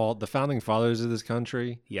 first of all, the founding fathers of this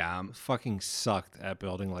country Yeah. fucking sucked at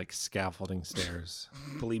building like scaffolding stairs.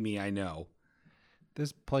 Believe me, I know.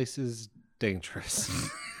 This place is dangerous.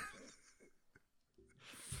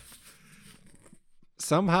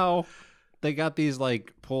 Somehow they got these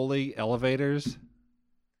like pulley elevators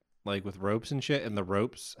like with ropes and shit, and the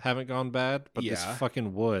ropes haven't gone bad, but this Yeah.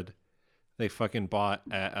 fucking wood they fucking bought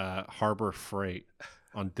at Harbor Freight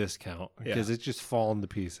on discount because it's just fallen to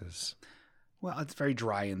pieces. Well, it's very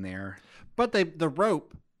dry in there. But the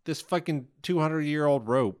rope, this fucking 200-year-old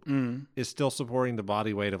rope, Mm. is still supporting the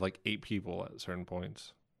body weight of like 8 people at certain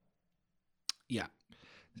points. Yeah.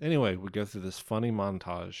 Anyway, we go through this funny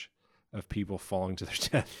montage of people falling to their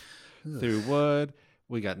death through wood.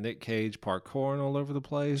 We got Nick Cage parkouring all over the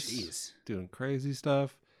place, Jeez. doing crazy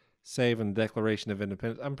stuff, saving the Declaration of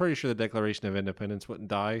Independence. I'm pretty sure the Declaration of Independence wouldn't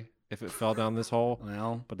die if it fell down this hole,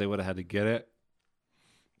 Well, but they would have had to get it.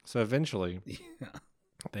 So eventually, yeah.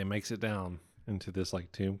 they makes it down into this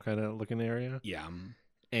like tomb kind of looking area, Yeah.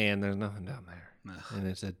 and there's nothing down there, Ugh. and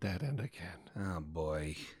it's a dead end again. Oh,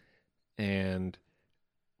 boy. And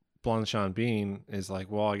Blonde Sean Bean is like,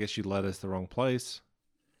 well, I guess you led us the wrong place,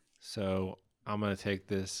 so I'm gonna take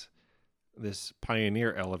this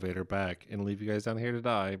Pioneer elevator back and leave you guys down here to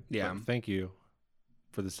die. Yeah. But thank you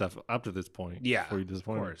for the stuff up to this point. Yeah. Before you Of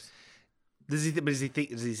disappoint me. course. Does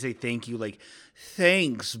he say thank you like,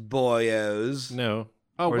 thanks, boyos? No.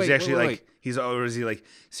 Oh, Or wait, is he actually wait. or is he like,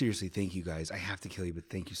 seriously, thank you guys. I have to kill you, but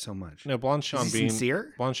thank you so much. No, Blonde Sean Is he Bean.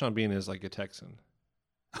 sincere? Blonde Sean Bean is like a Texan.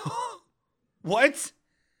 What?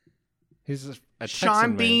 He's a Texan Sean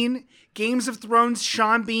man. Bean, Games of Thrones,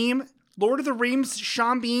 Sean Bean, Lord of the Rings,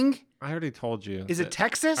 Sean Bean. I already told you. Is it that-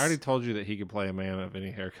 Texas? I already told you that he could play a man of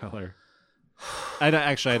any hair color. I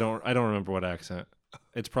don't remember what accent.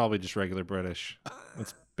 It's probably just regular British.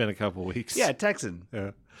 It's been a couple weeks. Yeah, Texan.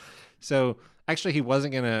 Yeah. So actually, he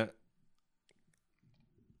wasn't gonna.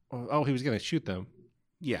 Oh, he was gonna shoot them.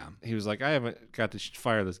 Yeah. He was like, I haven't got to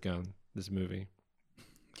fire this gun. This movie.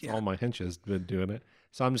 Yeah. All my henches been doing it,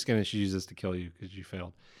 so I'm just gonna use this to kill you because you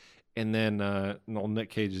failed. And then old Nick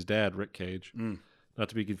Cage's dad, Rick Cage, not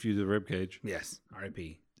to be confused with Rib Cage. Yes,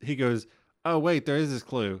 R.I.P. He goes, "Oh wait, there is this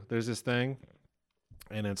clue. There's this thing,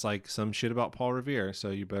 and it's like some shit about Paul Revere. So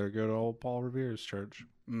you better go to old Paul Revere's church."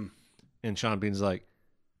 And Sean Bean's like,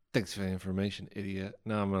 "Thanks for the information, idiot.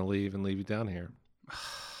 Now I'm gonna leave you down here."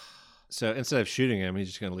 So instead of shooting him, he's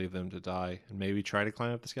just gonna leave them to die and maybe try to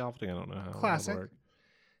climb up the scaffolding. I don't know how. Classic. That'll work.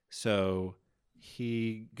 So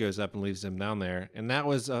he goes up and leaves them down there, and that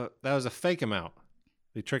was a fake him out.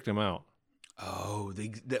 They tricked him out. Oh,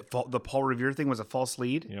 the Paul Revere thing was a false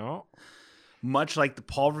lead? Yeah. Much like the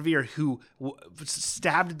Paul Revere who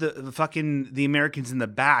stabbed the Americans in the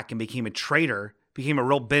back and became a traitor, became a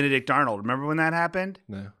real Benedict Arnold. Remember when that happened?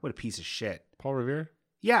 No. What a piece of shit. Paul Revere?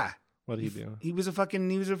 Yeah. What did he do? He was a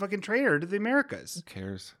fucking traitor to the Americas. Who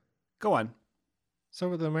cares? Go on. So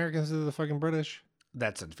were the Americans to the fucking British.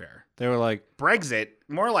 That's unfair. They were like Brexit,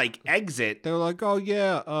 more like exit. They were like, "Oh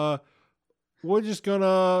yeah, we're just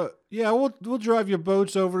gonna we'll drive your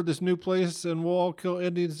boats over to this new place and we'll all kill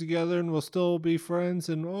Indians together and we'll still be friends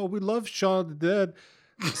and we love Shaun the Dead."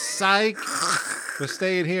 Psych. We're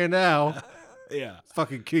staying here now. Yeah.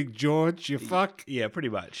 Fucking King George, you fuck. Yeah, pretty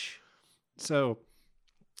much. So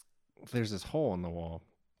there's this hole in the wall.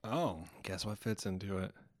 Oh. Guess what fits into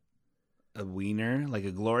it? A wiener, like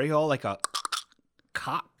a glory hole, like a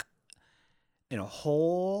cock in a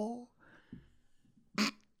hole.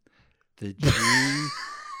 The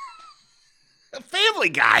Family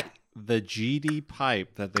Guy. The GD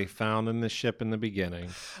pipe that they found in the ship in the beginning.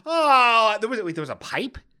 Oh, there was a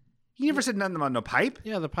pipe? You never said nothing about no pipe?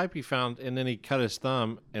 Yeah, the pipe he found, and then he cut his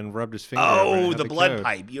thumb and rubbed his finger over it and Oh, had the blood code.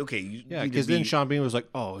 pipe. Okay. Yeah, because then Sean Bean was like,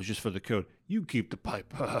 "Oh, it's just for the code. You keep the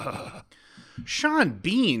pipe." Sean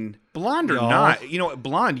Bean, blonde or Y'all. not? You know what,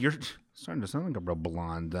 blonde, you're starting to sound like a real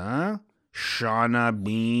blonde, huh? Shauna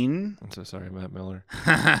Bean. I'm so sorry, Matt Miller.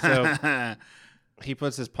 So he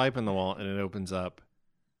puts his pipe in the wall, and it opens up,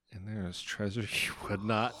 and there is treasure you would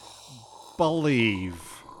not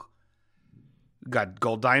believe. Got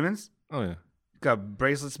gold diamonds. Oh, yeah. Got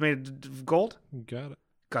bracelets made of gold. You got it.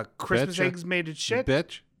 Got Christmas Betcha. eggs made of shit. You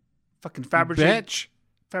betcha. Fucking You Fabergé. betcha.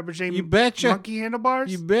 Fabergé. You betcha. Monkey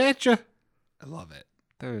handlebars. You betcha. I love it.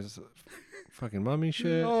 There's fucking mummy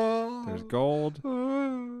shit. There's gold.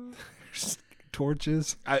 There's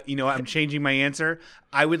torches. You know what? I'm changing my answer.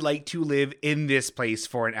 I would like to live in this place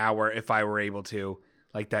for an hour if I were able to.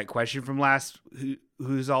 Like that question from last,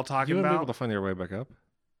 who's all talking You wouldn't be about? able to find your way back up.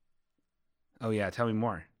 Oh yeah, tell me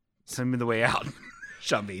more. Tell me the way out.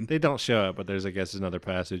 Sean Bean. They don't show it, but there's, I guess, another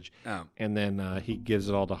passage. Oh. And then he gives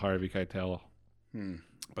it all to Harvey Keitel. Hmm.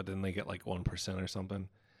 But then they get like 1% or something.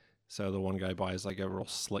 So the one guy buys like a real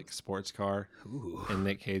slick sports car. Ooh. And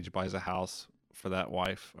Nick Cage buys a house for that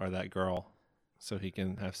wife or that girl so he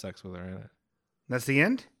can have sex with her in it. That's the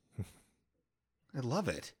end? I love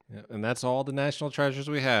it. Yeah, and that's all the national treasures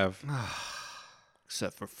we have.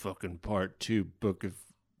 Except for fucking part 2, Book of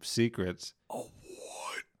Secrets. Oh,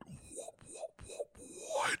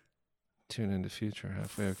 what? Tune into future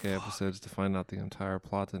Halfway Okay episodes to find out the entire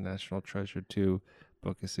plot to National Treasure 2,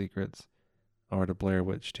 Book of Secrets, or to Blair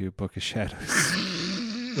Witch 2, Book of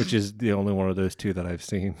Shadows, which is the only one of those two that I've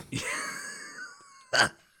seen.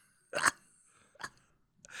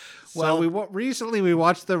 Well, So recently we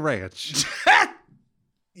watched The Ranch.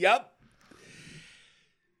 Yep.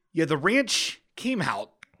 Yeah, The Ranch came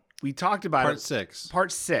out. We talked about Part it. 6.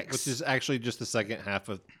 Part 6. Which is actually just the second half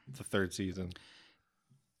of the third season.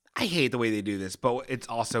 I hate the way they do this, but it's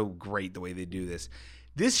also great the way they do this.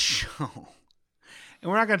 This show, and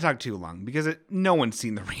we're not going to talk too long because no one's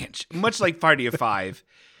seen The Ranch. Much like Party of Five.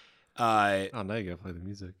 Oh, now you gotta play the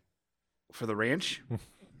music. For The Ranch,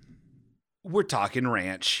 we're talking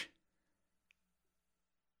ranch.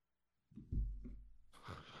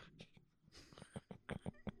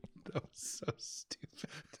 That was so stupid.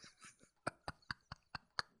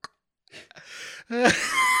 Leave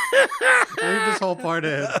this whole part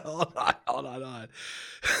in. Hold on.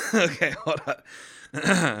 Okay, hold on.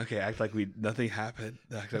 Okay, act like nothing happened.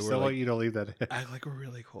 Act I like still want you to leave that in. act like we're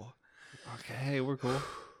really cool. Okay, we're cool.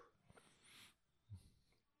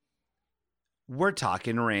 We're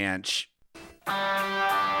talking ranch.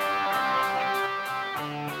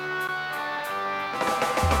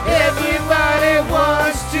 Everybody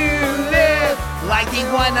wants to live like they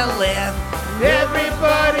want to live.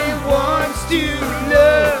 Everybody wants to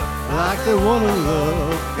love Like they wanna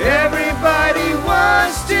love. Everybody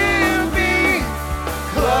wants to be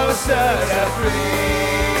closer to free.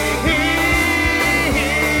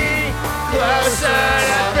 Closer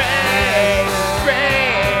to free.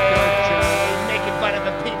 Making fun of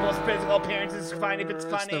the people's physical appearances is fine if it's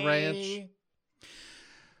funny. The Ranch.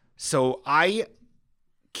 So I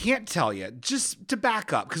can't tell you, just to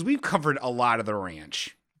back up, because we've covered a lot of the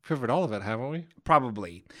ranch. Covered all of it, haven't we?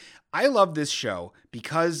 Probably. I love this show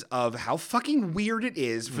because of how fucking weird it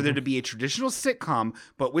is for there to be a traditional sitcom,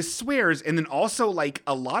 but with swears, and then also like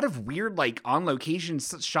a lot of weird, like on location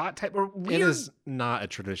shot type. Or weird. It is not a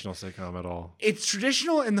traditional sitcom at all. It's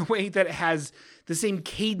traditional in the way that it has the same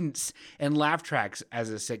cadence and laugh tracks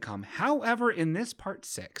as a sitcom. However, in this part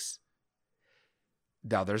 6,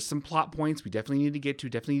 now there's some plot points we definitely need to get to,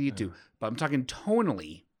 but I'm talking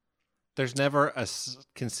tonally. There's never a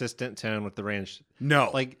consistent tone with the ranch. No.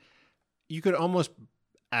 Like, you could almost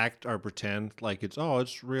act or pretend like it's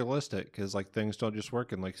realistic because like things don't just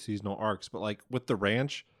work in like seasonal arcs. But like with the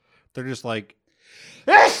ranch, they're just like,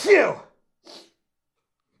 bless you.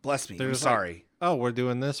 Bless me. I'm just sorry. Like, oh, we're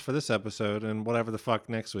doing this for this episode and whatever the fuck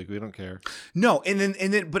next week. We don't care. No, and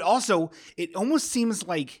then, but also it almost seems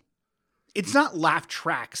like it's not laugh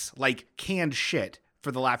tracks like canned shit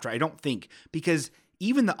for the laugh track. I don't think, because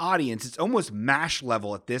even the audience, it's almost MASH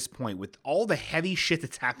level at this point with all the heavy shit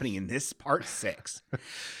that's happening in this part 6.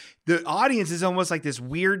 The audience is almost like this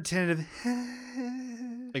weird tentative.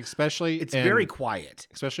 Especially, it's very quiet.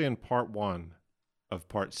 Especially in part 1 of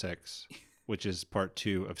part 6, which is part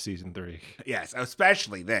 2 of season 3. Yes,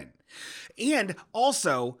 especially then. And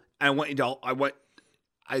also, I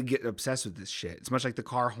get obsessed with this shit. It's much like the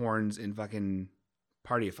car horns in fucking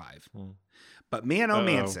Party of 5. But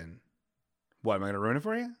Manson. What, am I going to ruin it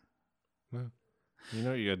for you? No. You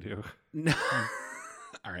know what you got to do. No.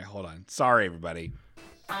 All right, hold on. Sorry, everybody.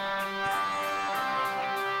 Everybody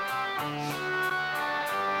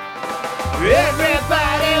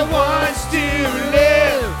wants to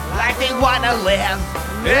live like they want to live.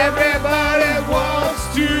 Everybody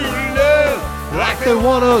wants to live like they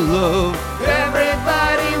want to love.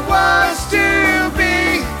 Everybody wants to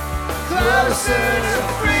be closer to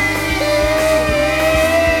free.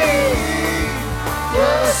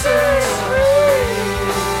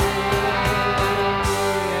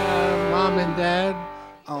 Mom and Dad.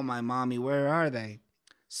 Oh, my mommy, where are they?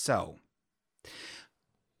 So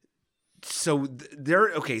they're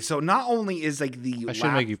okay. So not only is like the I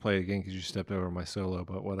should make you play it again because you stepped over my solo,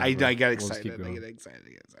 but whatever. I got excited. I get excited.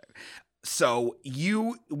 So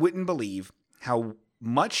you wouldn't believe how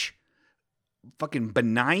much fucking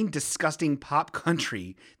benign, disgusting pop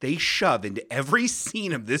country they shove into every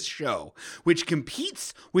scene of this show, which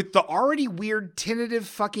competes with the already weird tentative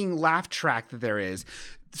fucking laugh track that there is.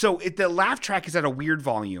 So the laugh track is at a weird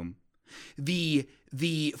volume. The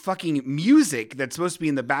fucking music that's supposed to be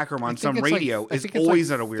in the background on some radio is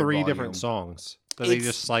always at a weird volume. 3 different songs that they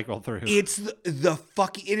just cycle through. It's the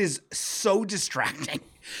fucking. It is so distracting.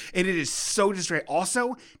 And it is so distracting.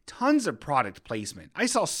 Also, tons of product placement. I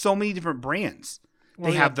saw so many different brands.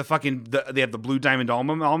 They have they have the Blue Diamond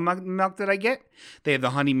almond milk that I get. They have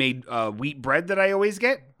the honey made wheat bread that I always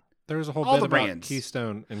get. There's a whole all bit the about brands.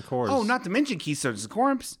 Keystone and Coors. Oh, not to mention Keystones and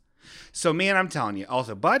Corms. So, man, I'm telling you.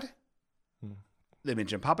 Also, Bud. They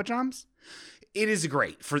mentioned Papa John's. It is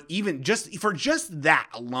great for just that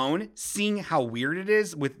alone. Seeing how weird it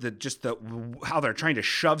is with how they're trying to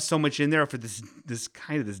shove so much in there for this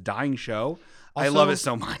dying show. Also, I love it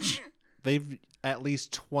so much. They've at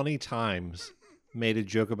least 20 times made a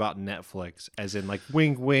joke about Netflix, as in like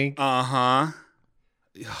wink, wink. Uh huh.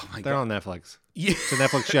 Oh my God. They're on Netflix. Yeah. It's a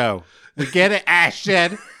Netflix show. We get it,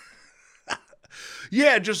 Ashton.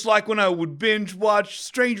 Yeah, just like when I would binge watch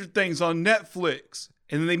Stranger Things on Netflix.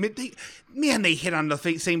 And then they hit on the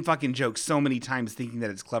same fucking joke so many times thinking that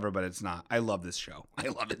it's clever, but it's not. I love this show. I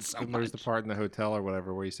love it so much. There's the part in the hotel or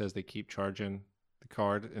whatever where he says they keep charging the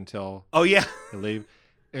card until they leave.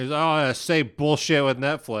 I say bullshit with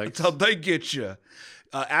Netflix. Until they get you.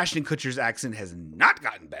 Ashton Kutcher's accent has not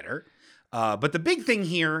gotten better. But the big thing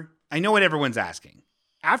here, I know what everyone's asking.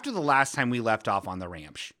 After the last time we left off on the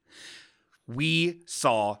ranch, we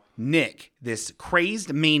saw Nick, this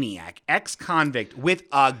crazed maniac, ex-convict with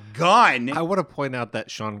a gun. I want to point out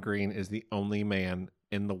that Sean Green is the only man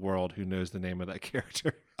in the world who knows the name of that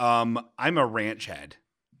character. I'm a ranch head.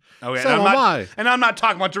 Okay, so am I. And I'm not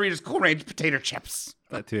talking about Doritos Cool Ranch potato chips.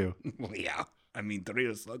 That too. Well, yeah. I mean,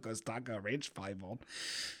 Doritos Locos Taco Ranch 5-volt.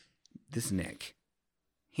 This Nick,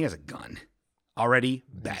 he has a gun. Already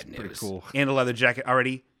bad news. Pretty cool. And a leather jacket.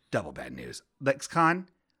 Already double bad news. Lex-Con,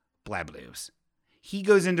 blab news. He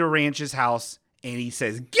goes into Ranch's house and he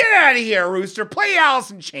says, "Get out of here, Rooster. Play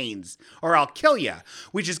Alice in Chains or I'll kill you,"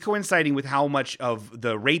 which is coinciding with how much of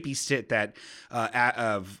the rapey shit that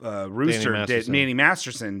Rooster did, Danny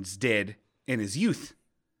Masterson's did in his youth.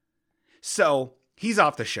 So he's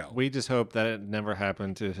off the show. We just hope that it never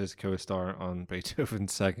happened to his co-star on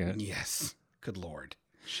Beethoven's Second. Yes. Good Lord.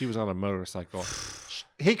 She was on a motorcycle.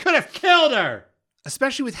 He could have killed her.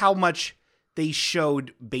 Especially with how much they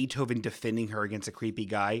showed Beethoven defending her against a creepy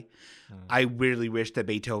guy. I really wish that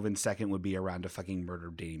Beethoven's second would be around to fucking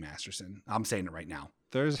murder Danny Masterson. I'm saying it right now.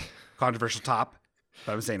 There's Controversial top,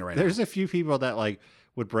 but I'm saying it right now. There's a few people that like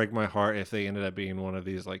would break my heart if they ended up being one of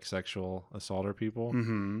these like sexual assaulter people.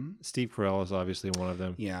 Mm-hmm. Steve Carell is obviously one of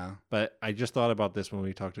them. Yeah. But I just thought about this when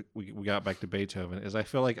we got back to Beethoven. Is I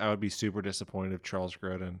feel like I would be super disappointed if Charles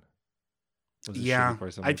Grodin was a shitty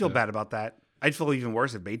person. I'd feel bad about that. I'd feel even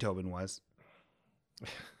worse if Beethoven was.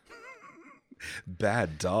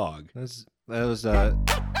 Bad dog. That was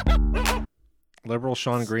liberal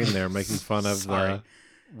Sean Green there making fun of the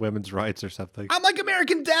women's rights or something. I'm like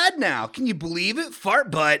American Dad now. Can you believe it?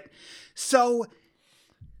 Fart butt. So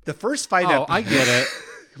the first fight. I get it.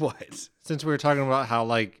 What? Since we were talking about how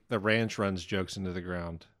like the ranch runs jokes into the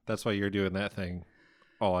ground, that's why you're doing that thing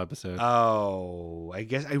all episode. Oh, I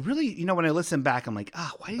guess I really, when I listen back, I'm like,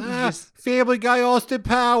 why didn't you just? Family Guy, Austin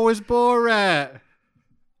Powers, Borat.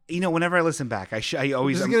 Whenever I listen back, I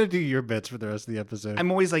always. I'm gonna do your bits for the rest of the episode.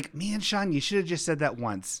 I'm always like, man, Sean, you should have just said that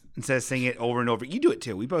once instead of saying it over and over. You do it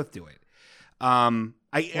too. We both do it. I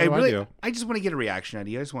just want to get a reaction out of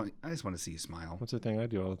you. I just want to see you smile. What's the thing I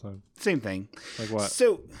do all the time? Same thing. Like what?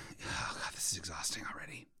 So, God, this is exhausting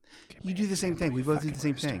already. You do the same thing. We both do the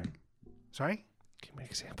same thing. Sorry? Give me an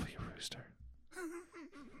example, you rooster.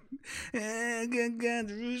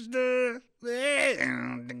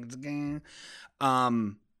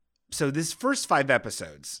 So this first 5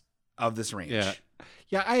 episodes of this range.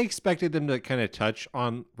 Yeah, I expected them to kind of touch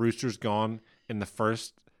on Rooster's Gone in the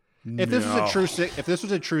first. If this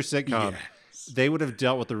was a true sitcom, they would have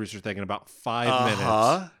dealt with the Rooster thing in about 5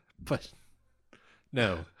 minutes. But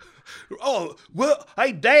no. Oh, well,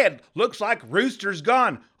 hey, Dad, looks like Rooster's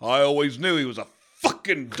gone. I always knew he was a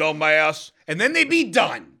fucking dumbass. And then they'd be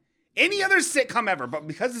done. Any other sitcom ever, but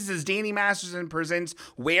because this is Danny Masterson presents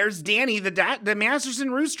Where's Danny, the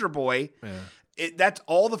Masterson Rooster Boy, that's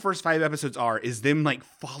all the first 5 episodes is them like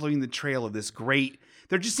following the trail of this great.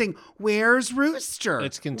 They're just saying, "Where's Rooster?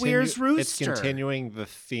 Where's Rooster?" It's continuing the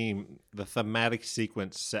thematic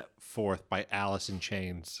sequence set forth by Alice in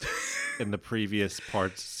Chains in the previous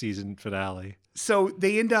part's season finale. So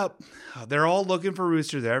they end up, they're all looking for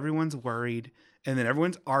Rooster. Everyone's worried. And then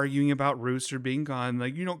everyone's arguing about Rooster being gone.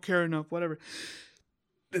 Like, you don't care enough, whatever.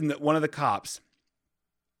 And one of the cops,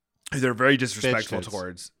 who they're very disrespectful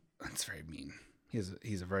towards. That's very mean. He's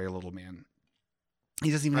a very little man. He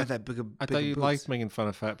doesn't even have that big I thought you liked making fun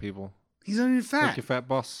of fat people. He's not even fat. Like your fat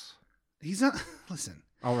boss. He's not. Listen.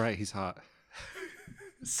 All right, he's hot.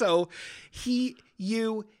 So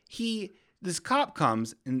this cop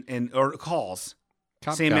comes or calls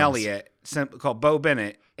Sam Elliott, called Bo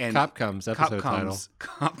Bennett. And Cop Comes episode title.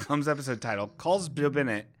 Cop Comes episode title. Calls Bo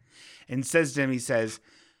Bennett and says to him, he says,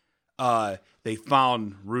 they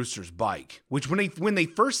found Rooster's bike. Which when they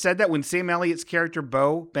first said that, when Sam Elliott's character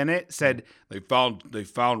Bo Bennett said they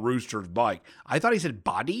found Rooster's bike, I thought he said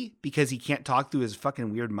body because he can't talk through his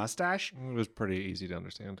fucking weird mustache. It was pretty easy to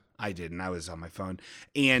understand. I didn't. I was on my phone.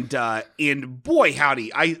 And boy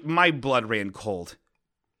howdy, my blood ran cold.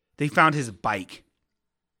 They found his bike.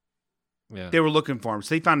 Yeah. They were looking for him.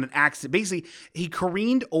 So they found an accident. Basically, he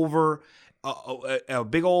careened over a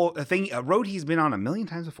big old a road he's been on a million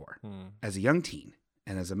times before as a young teen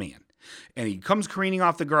and as a man. And he comes careening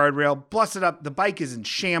off the guardrail, busted up. The bike is in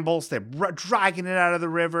shambles. They're dragging it out of the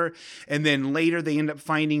river. And then later they end up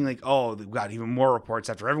finding they've got even more reports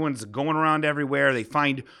after everyone's going around everywhere. They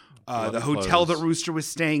find the hotel that Rooster was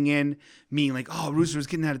staying in, meaning like, Rooster was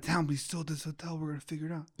getting out of town, but he's still at this hotel. We're going to figure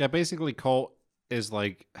it out. Yeah, basically Colt is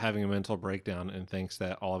like having a mental breakdown and thinks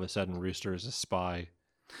that all of a sudden Rooster is a spy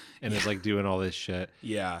and is like doing all this shit.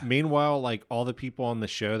 Yeah. Meanwhile, like all the people on the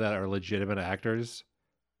show that are legitimate actors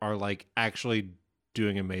are like actually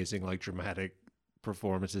doing amazing, like dramatic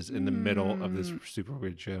performances in the middle of this super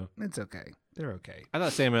weird show. It's okay. They're okay. I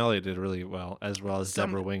thought Sam Elliott did really well as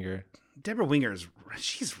Deborah Winger. Deborah Winger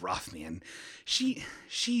she's rough, man. She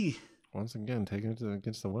once again taking it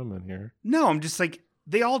against the women here. No, I'm just like,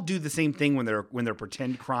 they all do the same thing when they're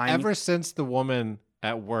pretend crying. Ever since the woman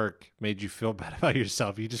at work made you feel bad about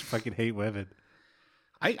yourself, you just fucking hate women.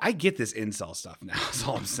 I get this incel stuff now. That's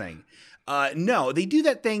all I'm saying. No, they do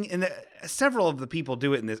that thing, and several of the people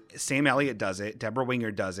do it. In this, Sam Elliott does it. Deborah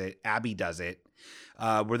Winger does it. Abby does it.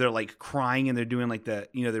 Where they're like crying and they're doing like they're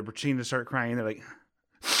pretending to start crying. And they're like,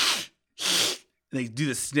 and they do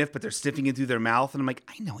the sniff, but they're sniffing it through their mouth. And I'm like,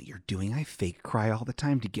 I know what you're doing. I fake cry all the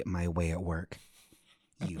time to get my way at work.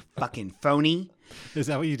 You fucking phony. Is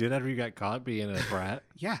that what you did after you got caught being a brat?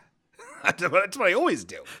 Yeah. That's what I always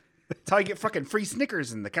do. That's how I get fucking free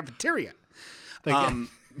Snickers in the cafeteria.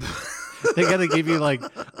 They gotta give you like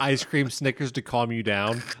ice cream Snickers to calm you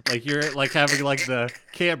down. Like you're like having like the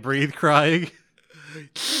can't breathe crying.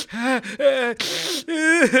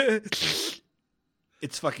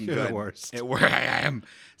 It's fucking You're good. the worst. Where I am.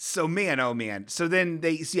 So man, oh man. So then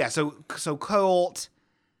so Colt,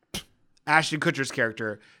 Ashton Kutcher's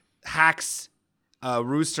character, hacks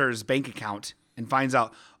Rooster's bank account and finds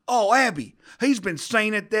out, oh, Abby, he's been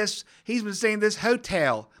staying at this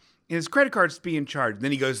hotel. And his credit card's being charged.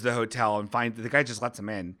 Then he goes to the hotel and finds the guy just lets him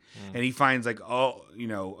in. And he finds like, he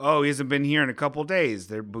hasn't been here in a couple of days.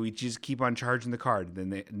 But we just keep on charging the card. Then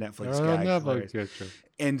the Netflix guy.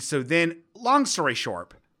 And so then, long story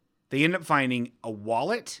short, they end up finding a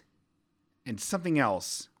wallet and something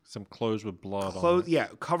else. Some clothes with blood on it. Yeah,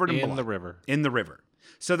 covered in blood. In the river.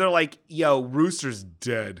 So they're like, yo, Rooster's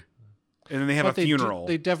dead. And then they have a funeral.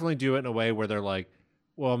 They definitely do it in a way where they're like,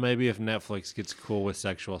 well, maybe if Netflix gets cool with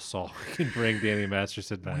sexual assault, we can bring Danny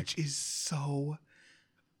Masterson back. Which is so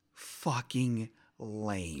fucking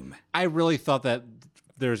lame. I really thought that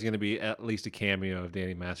there was going to be at least a cameo of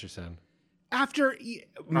Danny Masterson. Or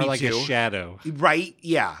like a shadow. Right?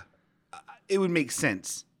 Yeah. It would make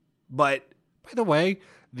sense. But by the way,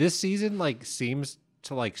 this season like seems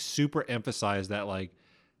to like super emphasize that like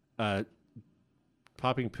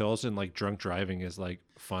popping pills and like drunk driving is like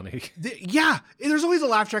funny. There's always a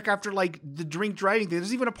laugh track after like the drink driving thing.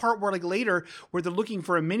 There's even a part where like later where they're looking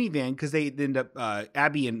for a minivan because they end up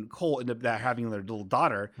Abby and Cole end up having their little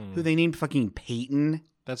daughter who they named fucking Peyton.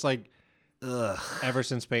 That's like ever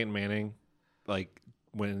since Peyton Manning like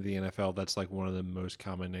went into the NFL, that's like one of the most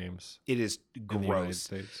common names. It is gross. In the United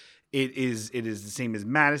States. It is the same as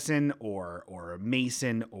Madison or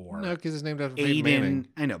Mason or no, because it's named after Peyton Manning.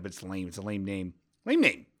 I know, but it's lame. It's a lame name. What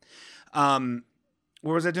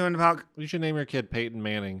was I doing about? You should name your kid Peyton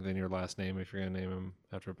Manning than your last name if you're going to name him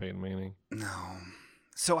after Peyton Manning. No.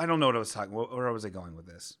 So I don't know what I was talking. Where was I going with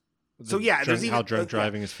this? So yeah, there's even how drunk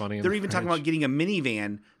driving is funny. They're even talking about getting a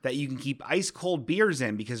minivan that you can keep ice cold beers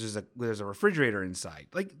in because there's a refrigerator inside.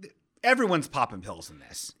 Like everyone's popping pills in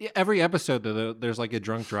this. Yeah, every episode there's like a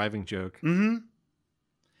drunk driving joke. Mm-hmm.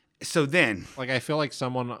 So then, like I feel like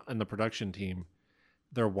someone in the production team,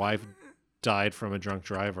 their wife died from a drunk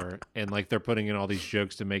driver, and like they're putting in all these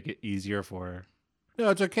jokes to make it easier for her. No,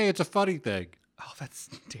 it's okay. It's a funny thing. Oh, that's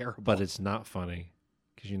terrible. But it's not funny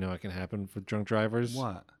because it can happen for drunk drivers.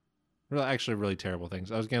 What? Actually, really terrible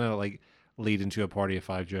things. I was gonna like lead into a party of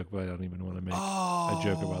five joke, but I don't even want to make a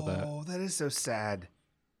joke about that. Oh, that is so sad.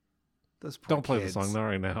 Those poor Don't play kids. the song not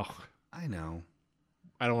right now. I know.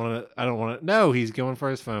 I don't want to. No, he's going for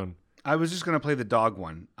his phone. I was just gonna play the dog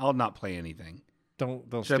one. I'll not play anything. Don't.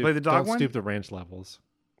 Should I play the dog one? Don't stoop to ranch levels.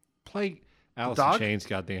 Play Alice in Chains.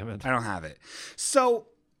 God damn it! I don't have it. So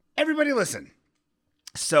everybody, listen.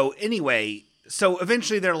 So anyway,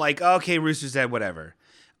 eventually they're like, okay, Rooster's dead, whatever.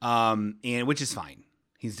 And which is fine.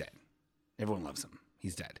 He's dead. Everyone loves him.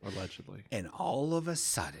 He's dead. Allegedly. And all of a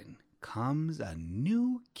sudden comes a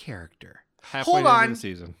new character. Halfway into the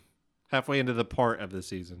season. Halfway into the part of the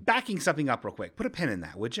season. Backing something up real quick. Put a pin in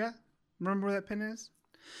that, would you? Remember where that pin is?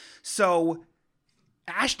 So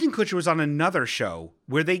Ashton Kutcher was on another show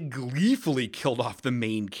where they gleefully killed off the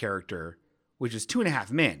main character, which is 2.5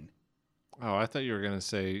 Men. Oh, I thought you were going to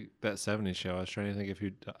say that 70s show. I was trying to think if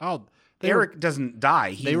you... Eric doesn't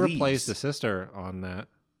die. They replaced the sister on that.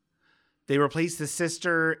 They replaced the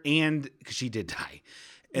sister because she did die.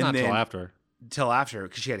 And Not till after.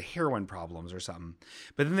 Because she had heroin problems or something.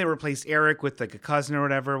 But then they replaced Eric with like a cousin or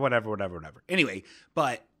whatever. Anyway,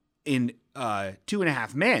 but in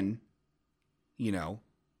 2.5 Men,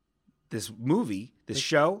 this movie,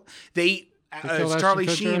 show, they Charlie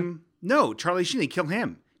Sheen. No, Charlie Sheen. They kill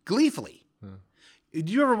him gleefully. Did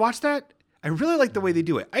you ever watch that? I really like the way they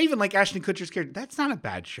do it. I even like Ashton Kutcher's character. That's not a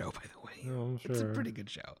bad show, by the way. No, I'm sure. It's a pretty good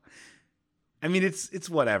show. I mean, it's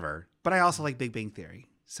whatever. But I also like Big Bang Theory.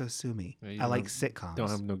 So sue me. I like sitcoms. Don't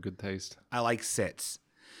have no good taste. I like sits.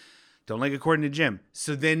 Don't like According to Jim.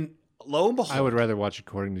 So then, lo and behold, I would rather watch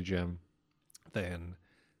According to Jim than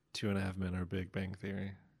 2.5 Men or Big Bang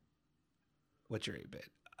Theory. What's your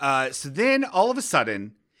 8-bit? So then, all of a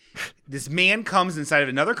sudden, this man comes inside of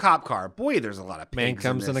another cop car. Boy, there's a lot of pigs. Man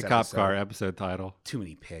comes in a cop car. Episode title. Too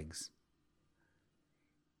many pigs.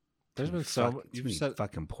 There's been so many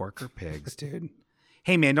fucking porker pigs, dude.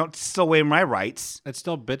 Hey, man, don't steal away my rights. It's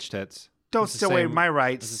still bitch tits. Don't steal away my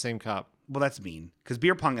rights. It's the same cop. Well, that's mean. Because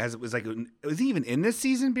beer pong was he even in this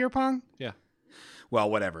season, beer pong? Yeah. Well,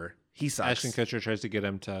 whatever. He sucks. Ashton Kutcher tries to get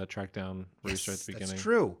him to track down Rooster at the beginning. That's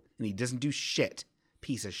true. And he doesn't do shit.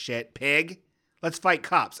 Piece of shit. Pig. Let's fight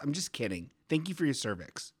cops. I'm just kidding. Thank you for your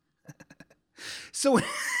cervix. So,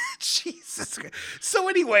 Jesus. So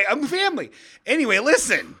anyway, I'm family. Anyway,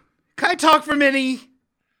 listen. Can I talk for many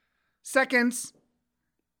seconds?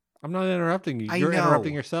 I'm not interrupting you. I You're know.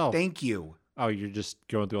 interrupting yourself. Thank you. Oh, you're just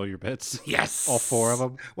going through all your bits? Yes. All 4 of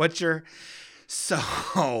them? What's your...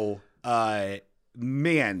 So,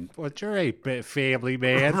 man. What's your 8-bit family,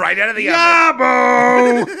 man? Right out of the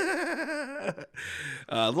Yabo! oven.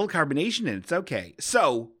 A little carbonation and it's okay.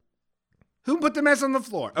 So, who put the mess on the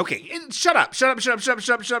floor? Okay, shut up. Shut up.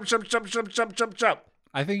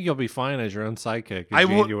 I think you'll be fine as your own sidekick in I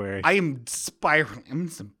January. I am spiraling. I'm in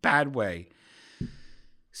some bad way.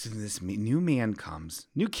 So this new man comes.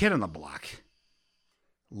 New kid on the block.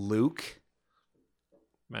 Luke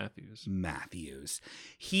Matthews.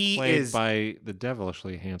 He Played is by the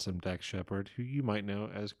devilishly handsome Dax Shepard, who you might know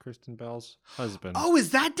as Kristen Bell's husband. Oh,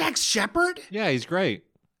 is that Dax Shepard? Yeah, he's great.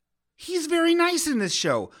 He's very nice in this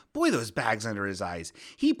show. Boy, those bags under his eyes.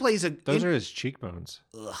 He plays Those are his cheekbones.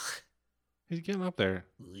 Ugh. He's getting up there.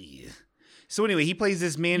 So anyway, he plays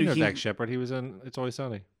this man You know who Dax Shepard. He was in It's Always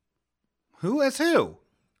Sunny. Who as who?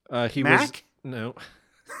 He Mac? was no.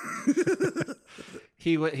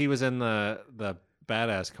 he was in the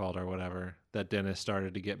Badass Cult or whatever that Dennis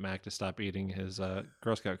started to get Mac to stop eating his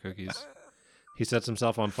Girl Scout cookies. He sets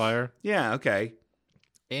himself on fire. Yeah, okay.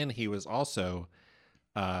 And he was also,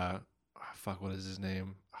 what is his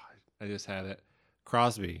name? I just had it.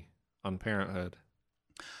 Crosby on Parenthood.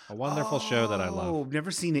 A wonderful show that I love. Oh,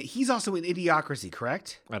 never seen it. He's also in Idiocracy,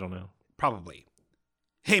 correct? I don't know. Probably.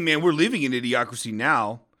 Hey, man, we're living in Idiocracy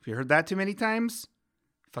now. Have you heard that too many times?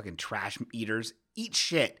 Fucking trash eaters. Eat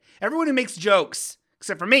shit. Everyone who makes jokes,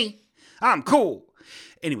 except for me. I'm cool.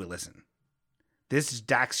 Anyway, listen. This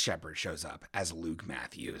Dax Shepard shows up as Luke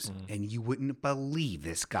Matthews, and you wouldn't believe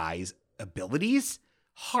this guy's abilities,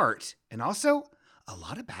 heart, and also a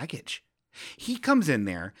lot of baggage. He comes in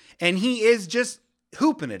there, and he is just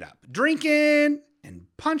hooping it up, drinking and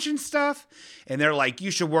punching stuff. And they're like,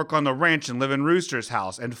 you should work on the ranch and live in Rooster's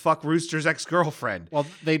house and fuck Rooster's ex-girlfriend. Well,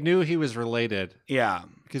 they knew he was related. Yeah.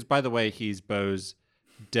 Because, by the way, he's Bo's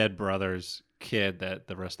dead brother's kid that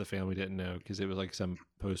the rest of the family didn't know because it was like some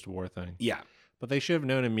post-war thing. Yeah. But they should have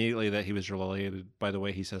known immediately that he was related by the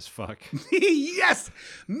way he says fuck. Yes.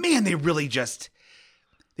 Man, they really just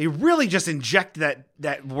inject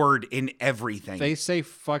that word in everything. They say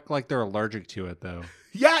fuck like they're allergic to it, though.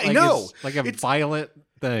 Yeah, I know. It's like a violent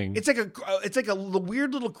thing. It's like a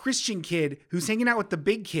weird little Christian kid who's hanging out with the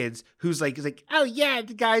big kids who's like, oh yeah,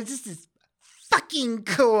 guys, this is fucking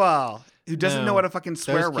cool. Who doesn't know how to fucking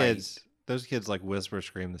swear Those kids like whisper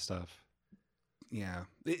scream the stuff. Yeah.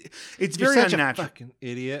 It's You're very such unnatural. a fucking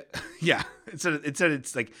idiot. Yeah.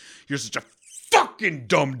 It's like, you're such a fucking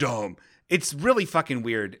dum-dum. It's really fucking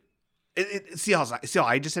weird. See how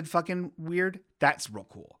I just said fucking weird? That's real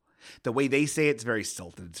cool. The way they say it's very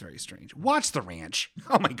stilted. It's very strange. Watch The Ranch.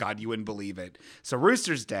 Oh my God, you wouldn't believe it. So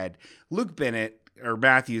Rooster's dead. Luke Bennett, or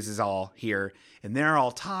Matthews, is all here. And they're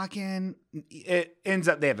all talking. It ends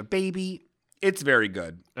up they have a baby. It's very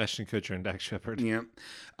good. Ashton Kutcher and Dax Shepard. Yeah.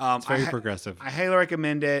 It's very progressive. I highly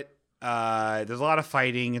recommend it. There's a lot of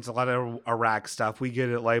fighting. It's a lot of Iraq stuff. We get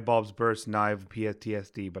it. Light bulbs burst. Now I have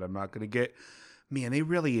PTSD, but I'm not going to get... Man, they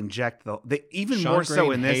really inject even Sean more so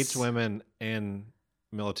Green in this. hates women and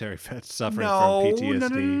military vets suffering from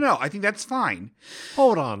PTSD. No. I think that's fine.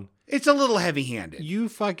 Hold on. It's a little heavy-handed. You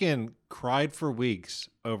fucking cried for weeks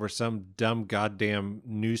over some dumb goddamn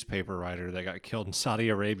newspaper writer that got killed in Saudi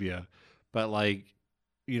Arabia, but like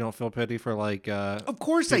you don't feel pity for like of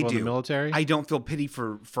course I people in do. the military? I don't feel pity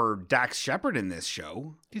for Dax Shepard in this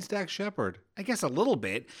show. He's Dax Shepard. I guess a little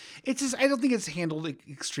bit. It's just I don't think it's handled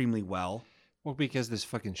extremely well. Well, because this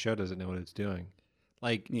fucking show doesn't know what it's doing.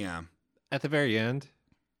 Like, Yeah. at the very end,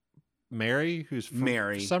 Mary, who's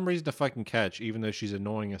for some reason to fucking catch, even though she's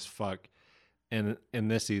annoying as fuck, and in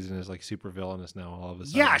this season is like super villainous now all of a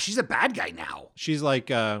sudden. Yeah, she's a bad guy now. She's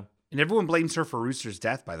like, And everyone blames her for Rooster's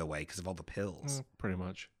death, by the way, because of all the pills. pretty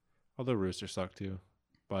much. Although Rooster sucked too.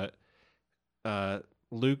 But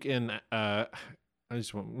Luke and I'm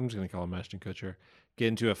just gonna call him Ashton Kutcher, get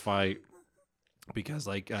into a fight because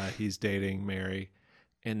like he's dating Mary,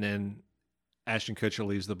 and then Ashton Kutcher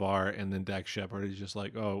leaves the bar, and then Dax Shepard is just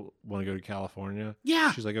like, oh, want to go to California?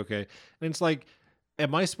 Yeah. She's like, okay. And it's like,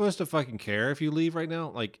 am I supposed to fucking care if you leave right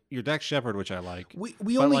now? Like, you're Dax Shepard, which I like. We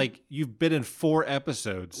but only like you've been in 4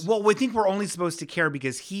 episodes. Well, we think we're only supposed to care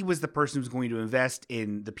because he was the person who's going to invest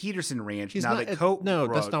in the Peterson Ranch. He's now not, that Coke. no,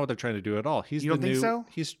 that's not what they're trying to do at all. He's You don't the think new, so?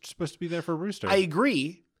 He's supposed to be there for Rooster. I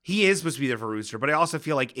agree. He is supposed to be there for Rooster, but I also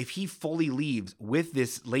feel like if he fully leaves with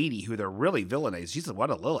this lady who they're really villainized, she's what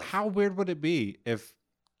a Lilith. How weird would it be if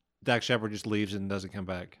Dax Shepard just leaves and doesn't come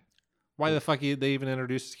back? Why the fuck they even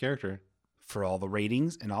introduced his character? For all the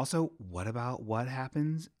ratings. And also, what about what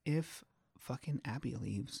happens if fucking Abby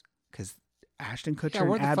leaves? Because Ashton Kutcher Yeah,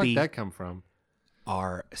 where and the Abby fuck that come from?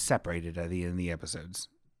 are separated at the end of the episodes.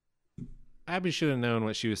 Abby should have known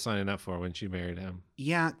what she was signing up for when she married him.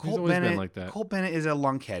 Yeah, He's always been like that. Colt Bennett is a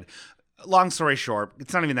lunkhead. Long story short,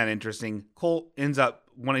 it's not even that interesting. Colt ends up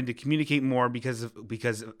wanting to communicate more because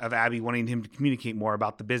of Abby wanting him to communicate more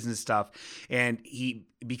about the business stuff, and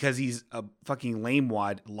because he's a fucking lame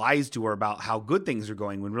wad, lies to her about how good things are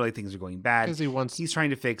going when really things are going bad. Because he's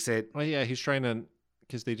trying to fix it. Well, yeah, he's trying to,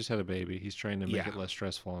 because they just had a baby. He's trying to make it less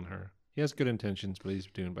stressful on her. He has good intentions, but he's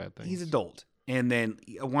doing bad things. He's adult. And then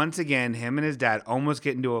once again, him and his dad almost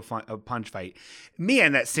get into a punch fight. Me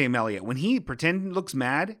and that Sam Elliott, when he looks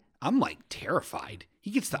mad, I'm like terrified.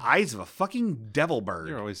 He gets the eyes of a fucking devil bird.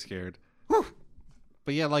 You're always scared. Whew.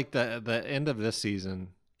 But yeah, like the end of this season,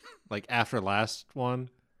 like after last one,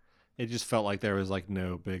 it just felt like there was like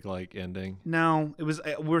no big like ending. No, it was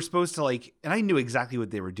we're supposed to like, and I knew exactly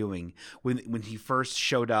what they were doing when he first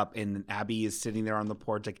showed up, and Abby is sitting there on the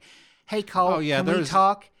porch like, "Hey, Cole, can we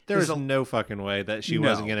talk?" There's no fucking way that she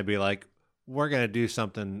wasn't going to be like, "We're going to do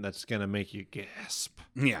something that's going to make you gasp."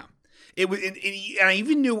 Yeah. It was, and I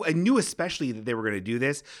even knew especially that they were going to do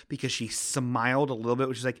this because she smiled a little bit,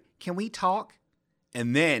 which is like, "Can we talk?"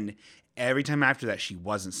 And then every time after that, she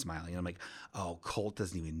wasn't smiling. I'm like, "Oh, Colt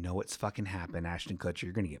doesn't even know what's fucking happened. Ashton Kutcher,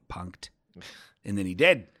 you're going to get punked." And then he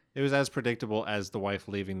did. It was as predictable as the wife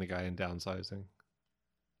leaving the guy and downsizing.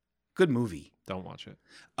 Good movie. Don't watch it.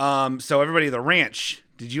 So everybody, The Ranch.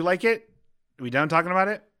 Did you like it? Are we done talking about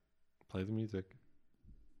it? Play the music.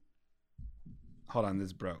 Hold on,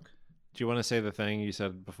 this broke. Do you want to say the thing you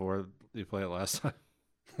said before you play it last time?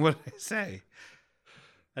 What did I say?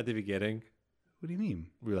 At the beginning? What do you mean?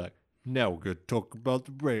 We were like, now we're going to talk about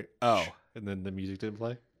the ranch. Oh. And then the music didn't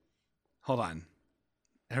play? Hold on.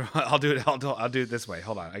 I'll do it. I'll do it this way.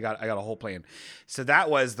 Hold on. I got a whole plan. So that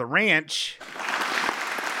was The Ranch.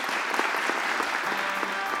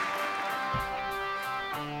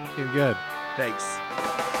 You're good. Thanks.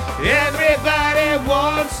 Everybody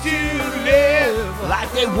wants to live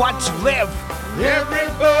like they want to live.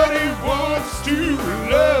 Everybody wants to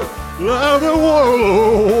love like they want to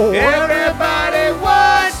love. Everybody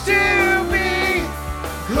wants to be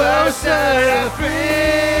closer to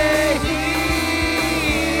free.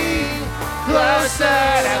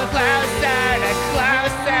 Closer to free.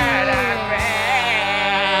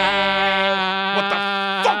 What the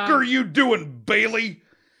fuck are you doing, Bailey?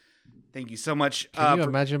 Thank you so much. Can you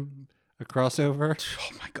imagine a crossover? Oh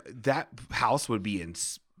my god, that house would be in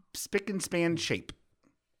spick and span shape.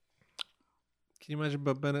 Can you imagine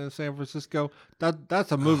Bob Bennett in San Francisco?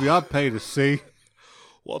 That's a movie I'd pay to see.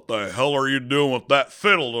 What the hell are you doing with that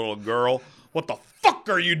fiddle, little girl? What the fuck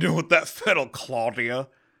are you doing with that fiddle, Claudia?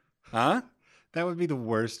 Huh? That would be the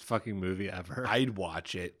worst fucking movie ever. I'd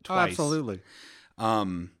watch it Oh, twice. absolutely.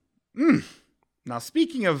 Now,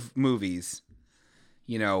 speaking of movies,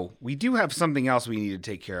 you know, we do have something else we need to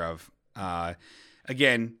take care of.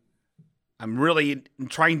 Again, I'm really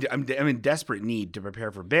I'm in desperate need to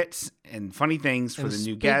prepare for bits and funny things for the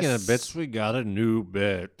new guests. Speaking of bits, we got a new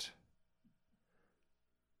bit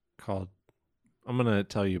called, I'm going to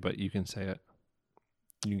tell you, but you can say it.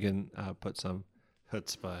 You can put some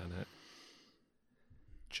chutzpah in it.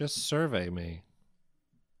 Just survey me.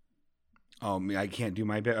 Oh, I can't do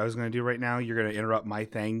my bit I was going to do right now. You're going to interrupt my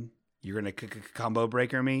thing. You're going to combo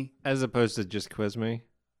breaker me. As opposed to just quiz me?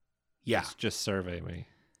 Yeah. Just survey me.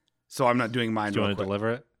 So I'm not doing mine Do you real want to quick. deliver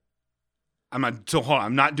it? Hold on.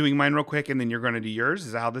 I'm not doing mine real quick, and then you're going to do yours?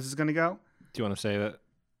 Is that how this is going to go? Do you want to say that?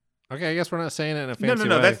 Okay, I guess we're not saying it in a No, fancy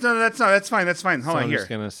way. That's fine. That's fine. Hold So on I'm here. just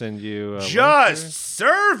going to send you a Just link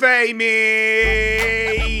survey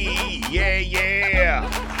me. Yeah. here.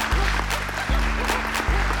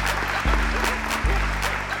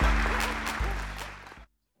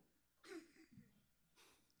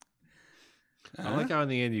 I like how in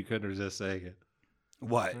the end you couldn't resist saying it.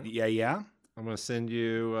 What? Yeah. I'm going to send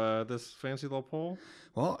you this fancy little poll.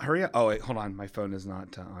 Well, hurry up. Oh, wait, hold on. My phone is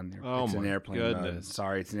not on there. Oh, it's an my airplane mode. goodness.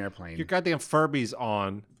 Sorry, it's an airplane. Your goddamn Furby's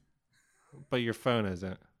on, but your phone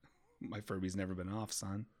isn't. My Furby's never been off,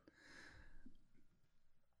 son.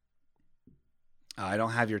 I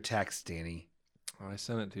don't have your text, Danny. Oh, I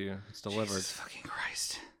sent it to you. It's delivered. Jesus fucking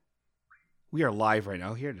Christ. We are live right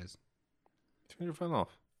now. Here it is. Turn your phone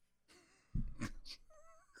off.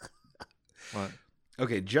 What?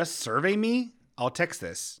 Okay, just survey me. I'll text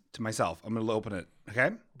this to myself. I'm going to open it. Okay?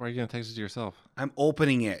 Why are you going to text it to yourself? I'm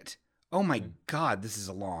opening it. Oh my God, this is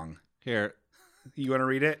long. Here. You want to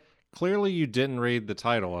read it? Clearly you didn't read the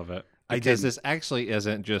title of it. I Because did. this actually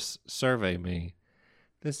isn't just Survey Me.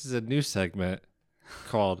 This is a new segment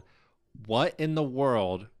called What in the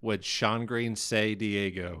World Would Sean Green Say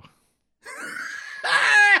Diego?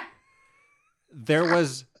 There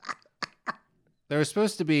was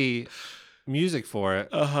supposed to be music for it,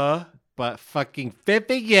 Uh-huh. but fucking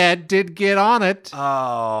 50 Yen did get on it.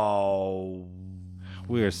 Oh.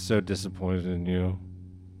 We are so disappointed in you.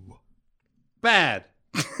 Bad.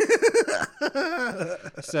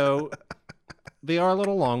 So they are a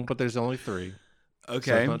little long, but there's only 3. So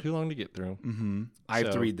Okay. it's not too long to get through. Mm-hmm. I have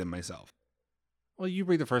to So- read them myself. Well, you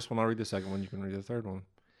read the first one, I'll read the second one, you can read the third one.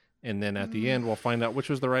 And then at the end, we'll find out which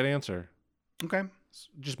was the right answer. Okay. It's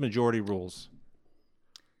just majority rules.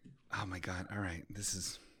 Oh my God. All right.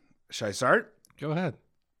 Should I start? Go ahead.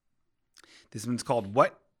 This one's called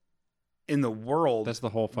What in the World? That's the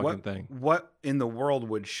whole fucking what, thing. What in the world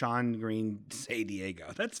would Sean Green say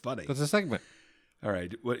Diego? That's funny. That's a segment. All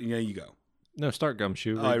right. You go. No, start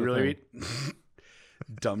Gumshoe. Oh, I really read?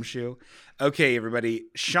 Dumb shoe. Okay, everybody.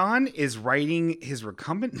 Sean is writing his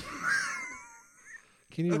recumbent.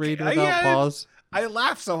 Can you Okay, read without yeah. pause? I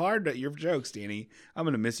laugh so hard at your jokes, Danny. I'm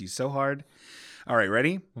going to miss you so hard. All right,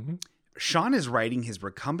 ready? Mhm. Sean is riding his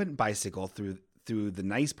recumbent bicycle through the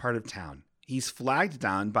nice part of town. He's flagged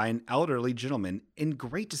down by an elderly gentleman in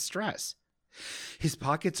great distress. His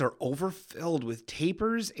pockets are overfilled with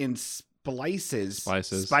tapers and spices.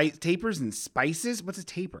 Spices. Tapers and spices? What's a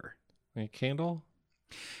taper? A candle?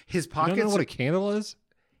 His You don't pockets know what a candle is?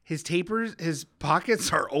 his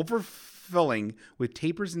pockets are overfilling with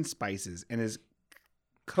tapers and spices, and his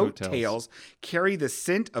coattails carry the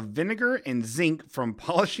scent of vinegar and zinc from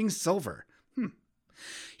polishing silver.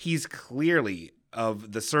 He's clearly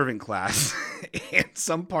of the servant class, and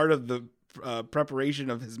some part of the preparation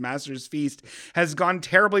of his master's feast has gone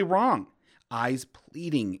terribly wrong. Eyes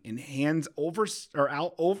pleading and hands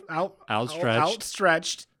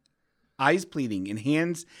outstretched. Eyes pleading and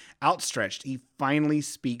hands outstretched. He finally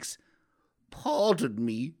speaks. Pardon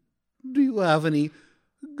me. Do you have any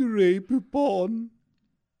Grey Poupon?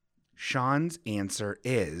 Sean's answer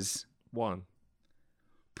is 1.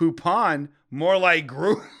 Poupon, more like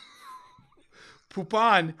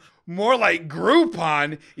Poupon, more like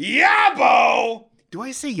Groupon. Yabo! Do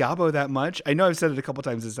I say Yabo that much? I know I've said it a couple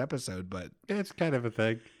times this episode, but It's kind of a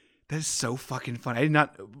thing. that is so fucking fun. I did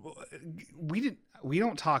not. We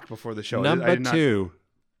don't talk before the show. Number 2.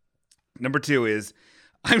 Number 2 is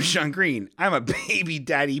I'm Sean Green. I'm a baby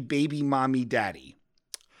daddy, baby mommy daddy.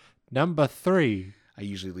 Number 3. I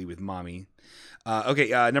usually lead with mommy.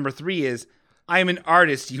 Number 3 is I'm an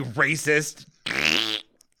artist, you racist.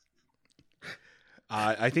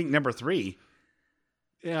 I think number 3.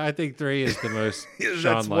 Yeah, I think 3 is the most That's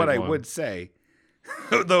Sean-like what I one. would say.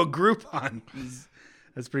 Though Groupon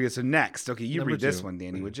that's pretty good. So next, okay, you Number read this 2. one,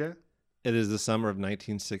 Danny, would you? It is the summer of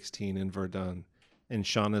 1916 in Verdun, and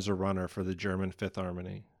Sean is a runner for the German Fifth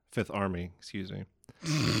Army.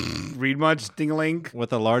 Read much, ding-a-ling?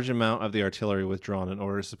 With a large amount of the artillery withdrawn in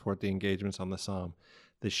order to support the engagements on the Somme,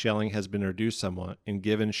 the shelling has been reduced somewhat and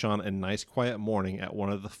given Sean a nice quiet morning at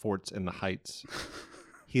one of the forts in the heights.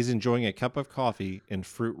 He's enjoying a cup of coffee and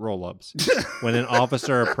fruit roll-ups when an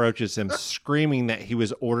officer approaches him screaming that he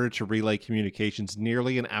was ordered to relay communications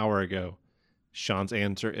nearly an hour ago. Sean's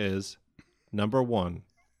answer is number 1.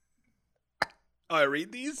 Oh, I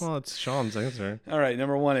read these? Well, it's Sean's answer. All right,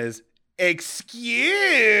 number 1 is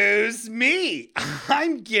excuse me.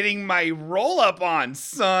 I'm getting my roll-up on,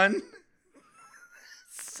 son.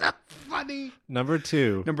 So funny. Number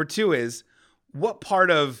 2, Number 2 is what part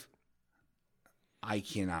of I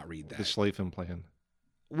cannot read the that. Schlieffen plan.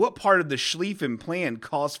 What part of the Schlieffen plan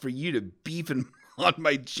calls for you to beef on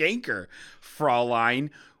my janker, Fraulein?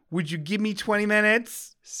 Would you give me 20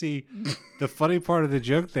 minutes? See, the funny part of the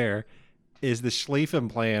joke there is the Schlieffen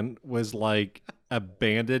plan was like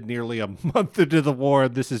abandoned nearly a month into the war.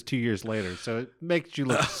 This is 2 years later, so it makes you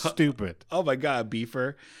look stupid. Oh my God,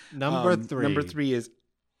 beefer. Number 3. Number 3 is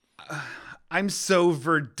I'm so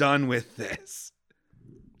verdun with this.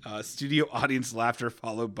 Studio audience laughter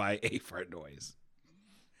followed by a fart noise.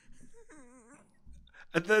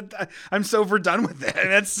 I'm so verdun with it.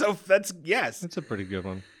 That's yes. That's a pretty good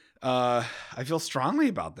one. I feel strongly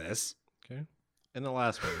about this. Okay. And the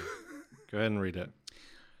last one. Go ahead and read it.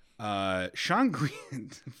 Sean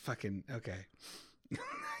Green. Fucking okay. I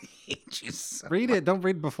hate you so Read it. Don't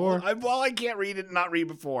read before. I can't read it and not read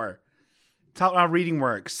before. That's how reading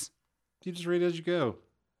works. You just read as you go.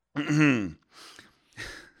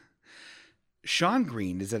 Sean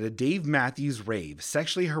Green is at a Dave Matthews rave,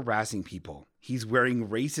 sexually harassing people. He's wearing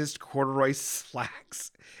racist corduroy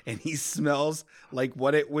slacks, and he smells like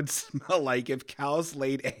what it would smell like if cows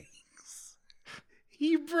laid eggs.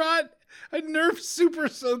 He brought a Nerf Super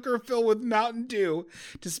Soaker filled with Mountain Dew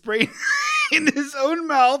to spray in his own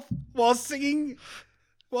mouth while singing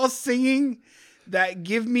that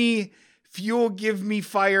 "Give Me Fuel, Give Me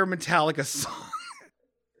Fire" Metallica song.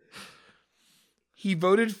 He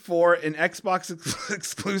voted for an Xbox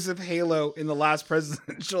exclusive Halo in the last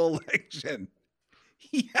presidential election.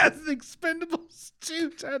 He has an Expendables 2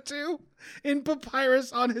 tattoo in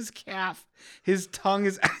papyrus on his calf. His tongue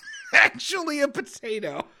is actually a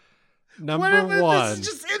potato. Number one. This is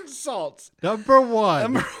just insults. Number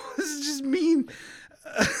one. This is just mean.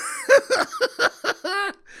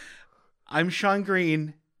 I'm Sean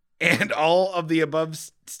Green, and all of the above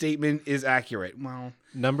statement is accurate. Well,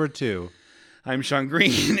 Number two. I'm Sean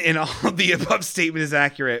Green, and all of the above statement is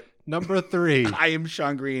accurate. Number three. I am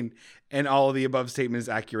Sean Green, and all of the above statement is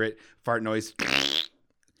accurate. Fart noise.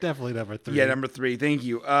 Definitely number three. Yeah, number three. Thank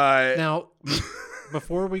you. Now,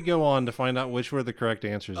 before we go on to find out which were the correct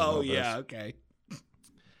answers. in all oh this, yeah, okay.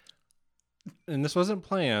 and this wasn't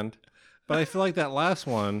planned, but I feel like that last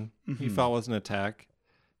one you felt was an attack.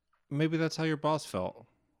 Maybe that's how your boss felt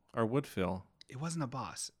or would feel. It wasn't a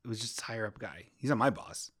boss. It was just a higher up guy. He's not my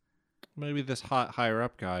boss. Maybe this hot higher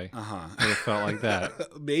up guy would Uh-huh. have felt like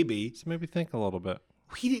that. Maybe. So maybe think a little bit.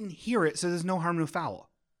 He didn't hear it, so there's no harm, no foul.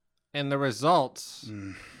 And the results,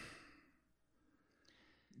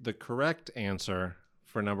 the correct answer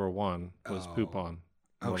for number one was Poupon.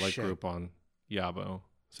 Oh, More like shit. Groupon. Yabo.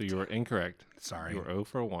 So you were incorrect. Sorry. You were 0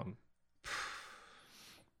 for 1.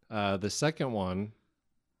 The second one,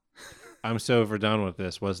 I'm so overdone with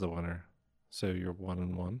this, was the winner. So you're 1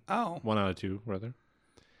 and 1. Oh. 1 out of 2, rather.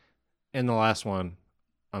 And the last one,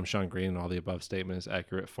 I'm Sean Green, and all the above statement is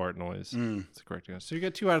accurate. Fart noise. It's the correct answer. So you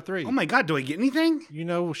get 2 out of 3. Oh my God, do I get anything? You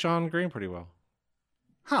know Sean Green pretty well.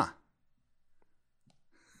 Huh.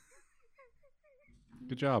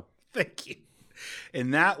 Good job. Thank you.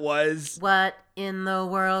 And that was... What in the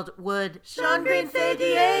world would Sean Green say,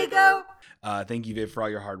 Diego? Thank you, Viv, for all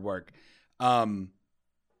your hard work. I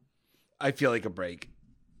feel like a break.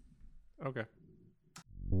 Okay.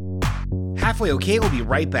 Halfway okay, we'll be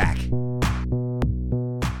right back.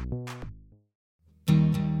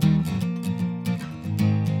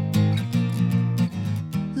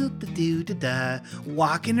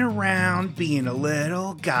 Walking around, being a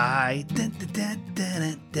little guy.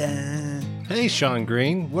 Hey, Sean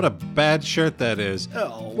Green. What a bad shirt that is.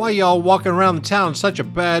 Oh. Why y'all walking around the town in such a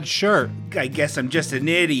bad shirt? I guess I'm just an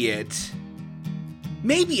idiot.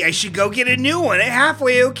 Maybe I should go get a new one at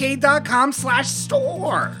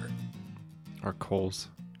halfwayok.com/store. Or Kohl's.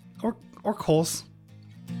 Or Kohl's.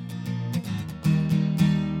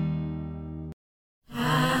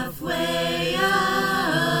 Halfway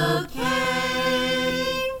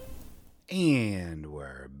okay. And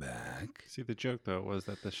we're back. See, the joke, though, was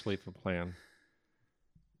that the Schlieffen plan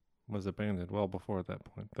was abandoned well before that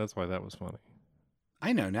point. That's why that was funny.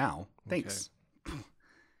 I know now. Thanks.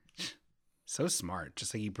 So smart,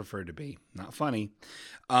 just like you prefer to be. Not funny.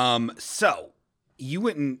 So you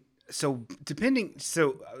wouldn't. So depending.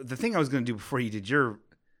 So the thing I was going to do before you did your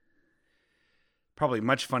probably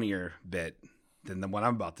much funnier bit than the one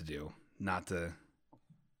I'm about to do. Not to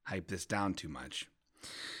hype this down too much.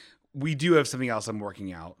 We do have something else I'm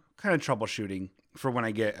working out, kind of troubleshooting for when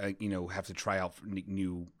I get have to try out for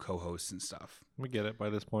new co-hosts and stuff. We get it by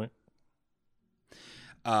this point.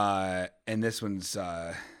 And this one's.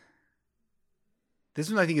 This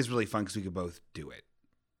one I think is really fun because we could both do it.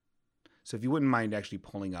 So if you wouldn't mind actually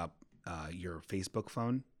pulling up your Facebook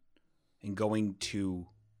phone and going to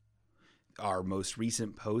our most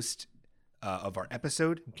recent post of our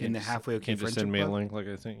episode in the Halfway Okay Can't just Friendship send me a Club. link like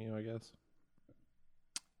I sent you, I guess.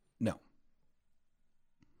 No.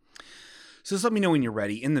 So just let me know when you're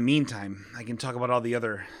ready. In the meantime, I can talk about all the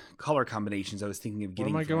other color combinations I was thinking of What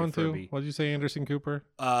getting. am I for my going to? Furby. What did you say, Anderson Cooper?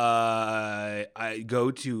 I go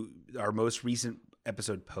to our most recent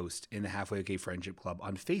episode post in the Halfway Okay Friendship Club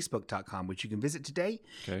on Facebook.com, which you can visit today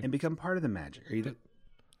Okay. and become part of the magic. Are you there?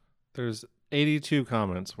 There's 82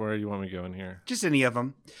 comments. Where do you want me going here? Just any of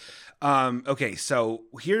them. Okay, so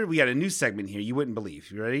here we got a new segment here you wouldn't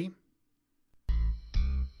believe. You ready?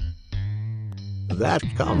 That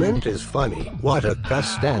comment is funny. What a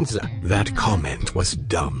Costanza. That comment was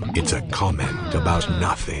dumb. It's a comment about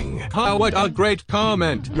nothing. Oh, what a great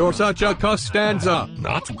comment. You're such a Costanza.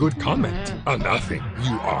 Not good comment. A nothing.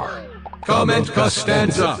 You are. Comment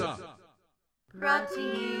Costanza. Brought to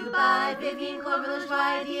you by Vivian Cloverleaf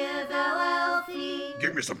Ideas LLC.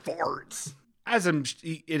 Give me some farts. As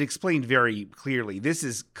it explained very clearly, this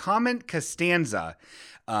is Comment Costanza.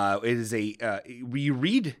 It is we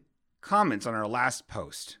read comments on our last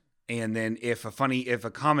post, and then if a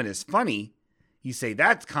comment is funny, You say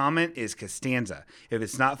that comment is Costanza. If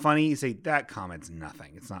it's not funny, you say that comment's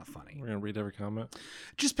nothing. It's not funny. We're gonna read every comment.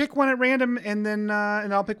 Just pick one at random, and then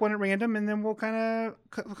and I'll pick one at random, and then we'll kind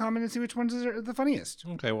of comment and see which ones are the funniest.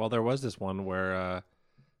 Okay, well, there was this one where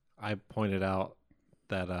I pointed out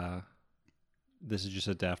that this is just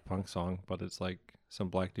a Daft Punk song, but it's like some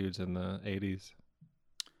black dudes in the 80s,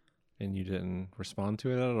 and you didn't respond to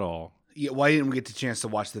it at all. Yeah, well, I didn't get the chance to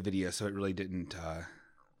watch the video, so it really didn't.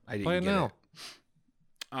 I didn't Play it get now. it.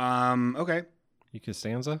 Okay. You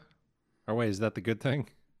Costanza? Or wait, is that the good thing?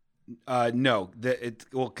 No.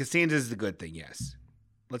 Costanza is the good thing. Yes.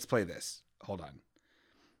 Let's play this. Hold on.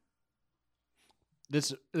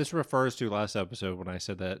 This refers to last episode when I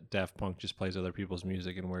said that Daft Punk just plays other people's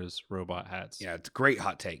music and wears robot hats. Yeah, it's a great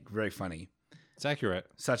hot take. Very funny. It's accurate.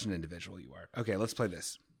 Such an individual you are. Okay, let's play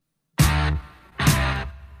this.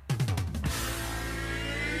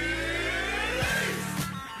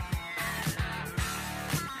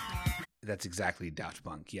 That's exactly Daft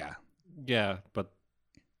Punk. Yeah. Yeah, but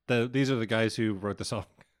these are the guys who wrote the song.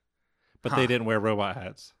 But Huh. they didn't wear robot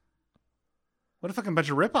hats. What a fucking bunch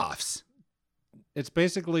of ripoffs. It's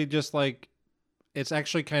basically just like, it's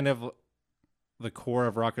actually kind of the core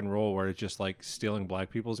of rock and roll where it's just like stealing black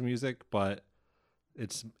people's music, but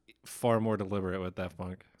it's far more deliberate with Daft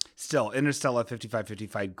Punk. Still, Interstellar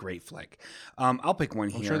 5555, great flick. I'll pick one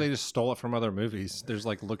I'm here. sure they just stole it from other movies. There's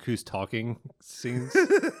like Look Who's Talking scenes.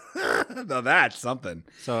 Now that's something.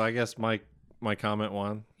 So I guess my comment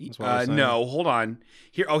won. Is what we're saying. No, hold on.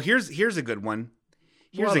 Here's a good one.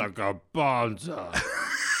 Here's What a garbanza.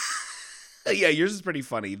 Yeah, yours is pretty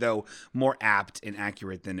funny, though more apt and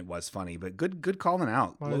accurate than it was funny. But good calling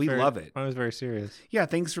out. We love it. I was very serious. Yeah,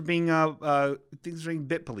 thanks for being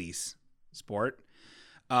bit police, sport.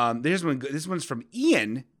 There's one. This one's from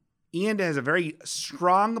Ian. Ian has a very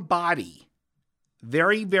strong body,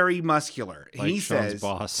 very very muscular. Like he Sean's says,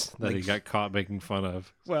 boss that he got caught making fun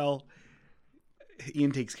of. "Well,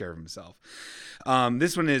 Ian takes care of himself."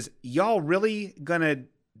 This one is, y'all really gonna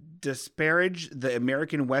disparage the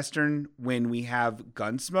American Western when we have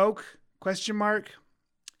Gunsmoke? ?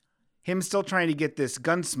 Him still trying to get this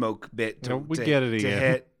Gunsmoke bit to, We to- get it to again.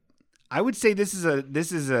 hit. I would say this is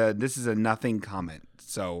a nothing comment.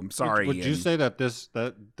 So I'm sorry. Would you Ian. say that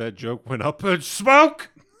that joke went up in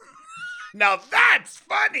smoke? Now that's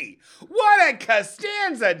funny. What a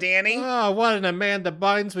Costanza, Danny. Oh, what an Amanda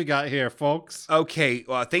Bynes we got here, folks. Okay,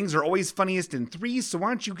 things are always funniest in threes, so why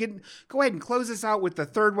don't you go ahead and close us out with the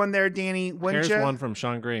third one there, Danny? Wouldn't Here's ya? one from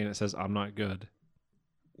Sean Green. It says, "I'm not good."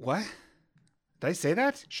 What? Did I say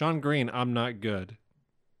that? Sean Green, "I'm not good."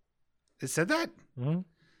 It said that? Mm-hmm.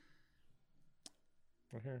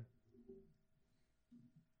 Right here.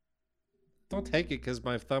 Don't take it because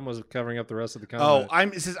my thumb was covering up the rest of the comment.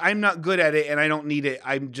 It says I'm not good at it and I don't need it.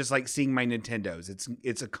 I'm just like seeing my Nintendos.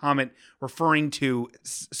 It's a comment referring to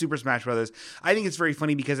Super Smash Brothers. I think it's very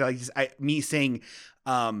funny because me saying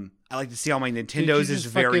I like to see all my Nintendos is just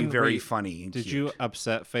very fucking very funny. And Did cute. you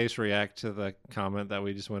upset face react to the comment that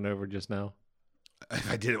we just went over just now?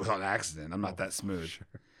 If I did it without accident, I'm not that smooth. Sure.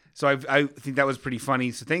 So I think that was pretty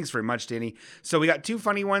funny. So thanks very much, Danny. So we got two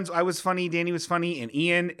funny ones. I was funny, Danny was funny, and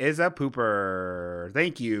Ian is a pooper.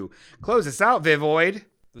 Thank you. Close us out, Vivoid.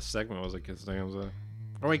 This segment was a Costanza.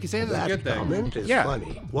 Oh wait, Costanza's a That good thing. comment is Yeah.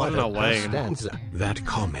 funny. What Wasn't a a lane. Costanza. That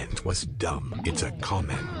comment was dumb. It's a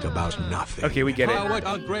comment about nothing. Okay, we get it. What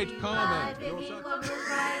a great comment.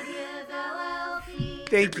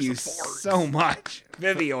 Thank you so much,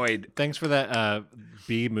 Vivioid. Thanks for that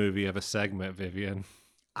B movie of a segment, Vivian.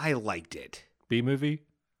 I liked it. B movie?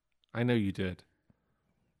 I know you did.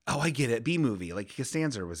 Oh, I get it. B movie, like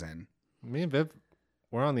Costanza was in. Me and Viv,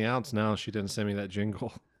 we're on the outs now. She didn't send me that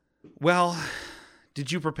jingle. Well,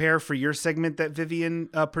 did you prepare for your segment that Vivian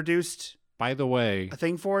produced By the way, a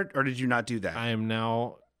thing for it, or did you not do that? I am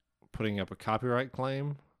now putting up a copyright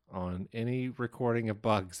claim on any recording of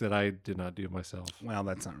bugs that I did not do myself. Well,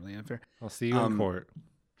 that's not really unfair. I'll see you in court.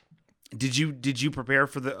 Did you prepare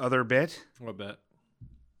for the other bit? What bet?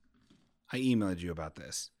 I emailed you about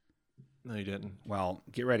this. No, you didn't. Well,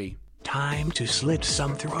 get ready. Time to slit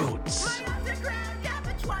some throats.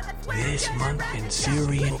 This month in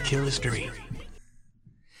Syrian kill history.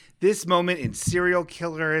 This moment in serial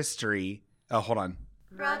killer history. Oh, hold on.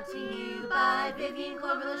 Brought to you by Vivian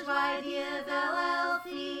Cloverleaf Ideas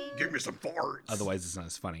LLC. Give me some farts. Otherwise, it's not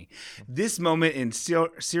as funny. This moment in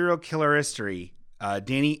serial killer history.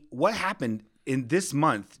 Danny, what happened in this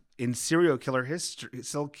month in serial killer history?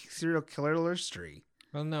 Serial killer history.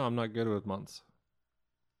 Well, no, I'm not good with months.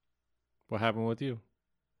 What happened with you?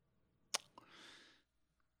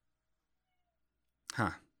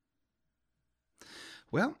 Huh.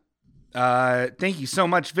 Well, Thank you so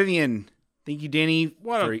much, Vivian. Thank you, Danny.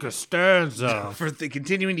 What a Costanza. For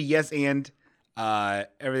continuing to yes and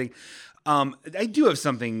everything. I do have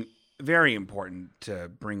something very important to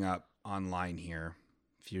bring up online here.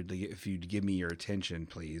 If you'd give me your attention,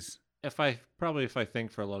 please. If I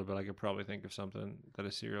think for a little bit, I could probably think of something that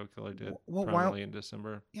a serial killer did in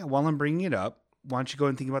December. Yeah, while I'm bringing it up, why don't you go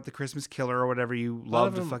and think about the Christmas Killer or whatever you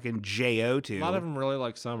love to fucking J.O. to. A lot of them really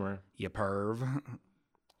like summer. You perv. I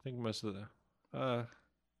think most of the...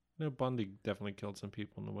 Bundy definitely killed some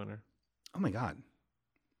people in the winter. Oh, my God.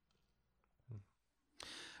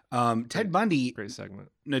 Ted Bundy... Great segment.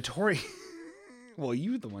 Notorious... Well,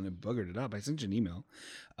 you were the one who boogered it up. I sent you an email.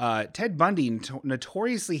 Ted Bundy,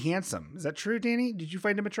 notoriously handsome. Is that true, Danny? Did you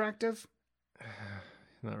find him attractive?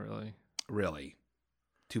 Not really. Really?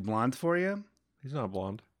 Too blonde for you? He's not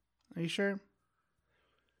blonde. Are you sure?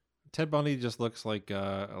 Ted Bundy just looks like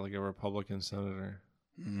a Republican senator.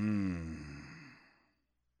 Mm.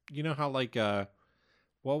 You know how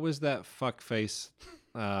what was that fuck face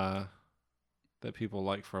that people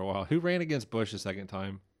liked for a while? Who ran against Bush a second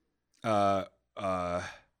time?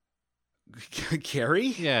 Kerry?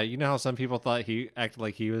 Yeah, you know how some people thought he acted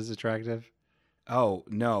like he was attractive? Oh,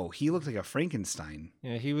 no. He looked like a Frankenstein.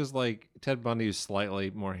 Yeah, he was like... Ted Bundy was slightly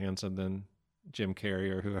more handsome than Jim Carrey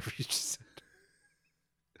or whoever you just said.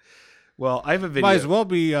 Well, I have a video. Might as well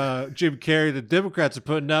be Jim Carrey. The Democrats are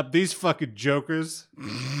putting up these fucking jokers.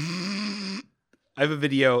 I have a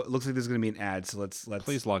video. It looks like there's going to be an ad, so let's...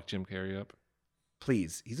 Please lock Jim Carrey up.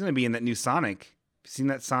 Please. He's going to be in that new Sonic. You seen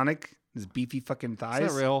that Sonic? His beefy fucking thighs?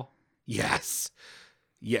 Is that real? Yes.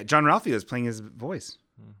 Yeah, John Ralphio is playing his voice.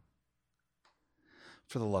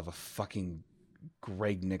 For the love of fucking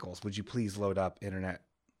Greg Nichols, would you please load up internet?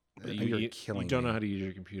 You're killing me. You don't know how to use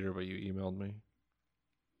your computer, but you emailed me.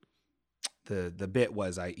 The bit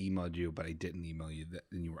was I emailed you, but I didn't email you,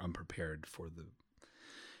 and you were unprepared for the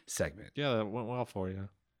segment. Yeah, that went well for you.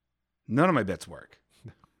 None of my bits work.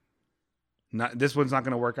 This one's not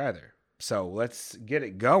going to work either. So let's get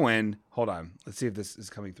it going. Hold on. Let's see if this is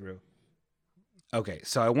coming through. Okay,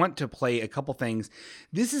 so I want to play a couple things.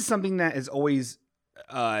 This is something that has always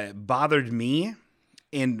bothered me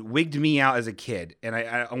and wigged me out as a kid, and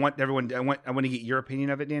I want everyone. I want to get your opinion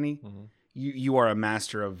of it, Danny. Mm-hmm. You are a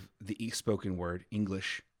master of the spoken word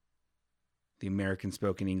English, the American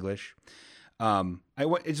spoken English. I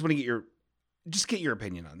just want to get your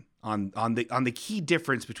opinion on the key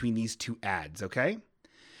difference between these two ads. Okay,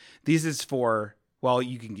 this is for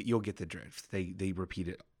you'll get the drift. They repeat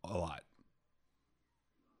it a lot.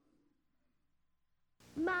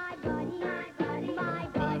 My buddy, my buddy, my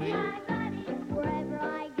buddy, my buddy. Wherever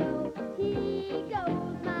I go, he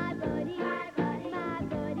goes. My buddy, my buddy, my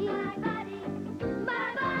buddy, my buddy,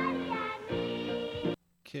 my buddy and me.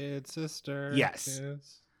 Kid, sister. Yes.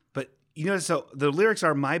 Kids. But so the lyrics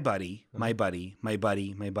are my buddy, my buddy, my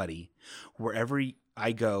buddy, my buddy. Wherever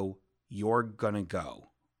I go, you're gonna go.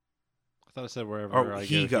 I thought it said wherever Or I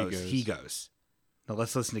he go, goes. He goes. Now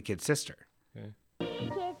let's listen to Kid Sister. Okay. Kid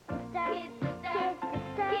sister, kid sister,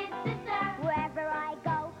 kid sister. Wherever I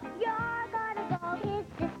go, you're gonna go. Kid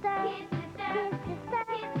sister, kid sister, kid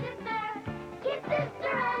sister, kid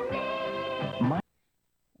sister and me.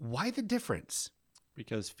 Why the difference?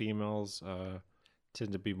 Because females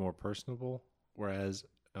tend to be more personable, whereas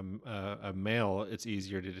a male, it's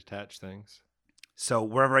easier to detach things. So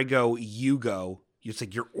wherever I go, you go. It's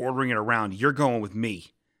like you're ordering it around. You're going with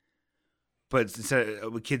me. But instead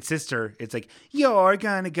of with Kid Sister, it's like, you're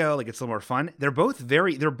gonna go. Like, it's a little more fun. They're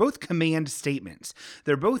both command statements.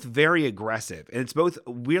 They're both very aggressive. And it's both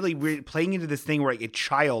really playing into this thing where like a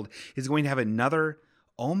child is going to have another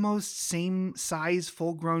almost same size,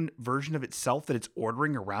 full-grown version of itself that it's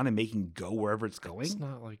ordering around and making go wherever it's going. It's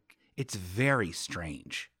not like... It's very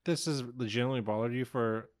strange. This has legitimately bothered you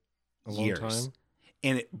for a long time?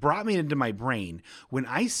 And it brought me into my brain when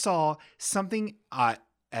I saw something at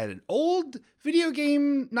an old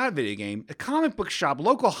a comic book shop,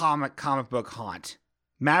 local comic book haunt,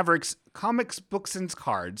 Mavericks Comics, Books, and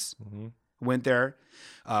Cards. Mm-hmm. Went there,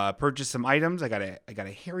 purchased some items. I got a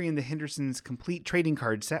Harry and the Hendersons complete trading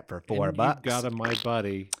card set for $4. You got a My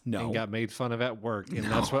Buddy and got made fun of at work, and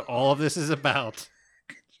that's what all of this is about.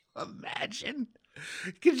 Imagine.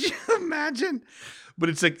 Could you imagine? But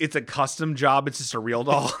it's a custom job. It's just a real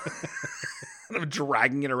doll. I'm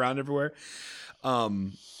dragging it around everywhere. I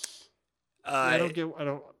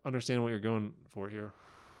don't understand what you're going for here.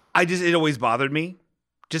 It always bothered me.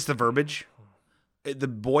 Just the verbiage. The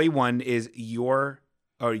boy one is you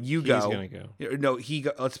go. He's gonna go. No, he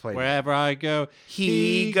go. Let's play. Wherever I go,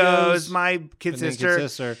 he goes. My kid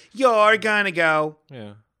sister. You're gonna go.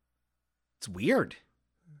 Yeah. It's weird.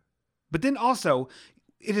 But then also,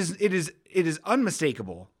 it is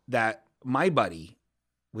unmistakable that my buddy,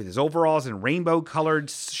 with his overalls and rainbow-colored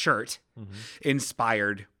shirt,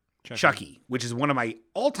 inspired Chucky, which is one of my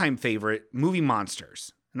all-time favorite movie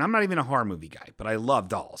monsters. And I'm not even a horror movie guy, but I love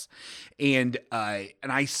dolls. And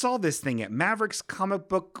I saw this thing at Maverick's comic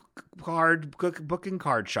book and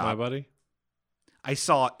card shop. My buddy? I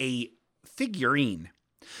saw a figurine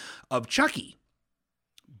of Chucky,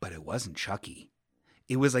 but it wasn't Chucky.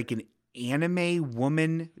 It was like an anime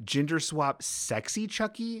woman gender swap sexy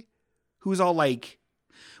Chucky who's all like,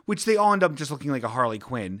 which they all end up just looking like a Harley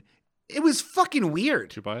Quinn. It was fucking weird.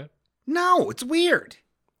 Did you buy it? No, it's weird.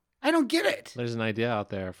 I don't get it. There's an idea out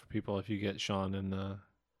there for people if you get Sean in the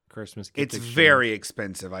Christmas gift It's exchange. very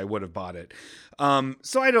expensive. I would have bought it.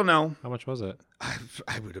 So I don't know. How much was it?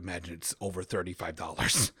 I would imagine it's over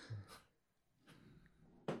 $35.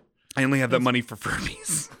 I only have that money for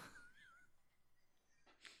Furbies.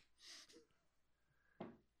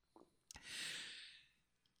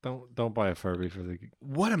 Don't buy a Furby for the.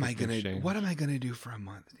 What am I gift gonna exchange. What am I gonna do for a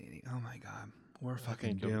month, Danny? Oh my god, we're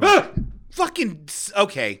fucking do doomed. Fucking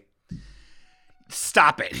okay.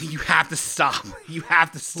 Stop it! You have to stop. You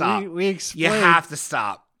have to stop. We You explained have to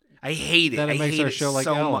stop. I hate it. that it I makes hate our it show like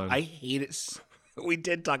so Ellen. I hate it. We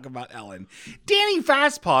did talk about Ellen. Danny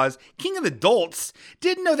Fastpaws, king of the dolts,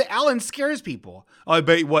 didn't know that Ellen scares people. Oh, I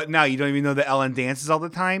bet you what now? You don't even know that Ellen dances all the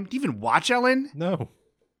time? Do you even watch Ellen? No,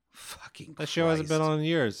 Fucking that show hasn't been Christ. on in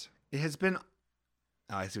years. It has been. Oh,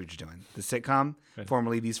 I see what you're doing. The sitcom, Right.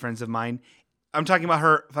 formerly These Friends of Mine. I'm talking about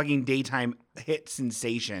her fucking daytime hit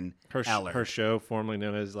sensation, Ellen. Her show, formerly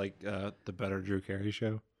known as like the Better Drew Carey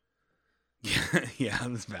Show. Yeah,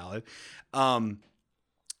 that's valid.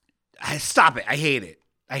 Stop it. I hate it.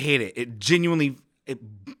 I hate it. It genuinely, it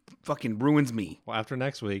fucking ruins me. Well, after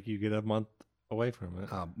next week, you get a month away from it.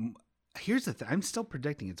 Here's the thing. I'm still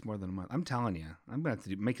predicting it's more than a month. I'm telling you. I'm going to have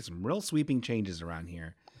to make some real sweeping changes around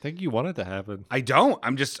here. I think you want it to happen. I don't.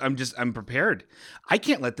 I'm prepared. I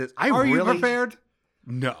can't let this. Are you prepared?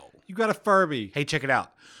 No. You got a Furby. Hey, check it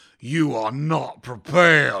out. You are not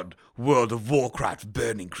prepared. World of Warcraft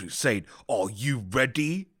Burning Crusade. Are you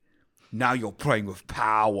ready? Now you're playing with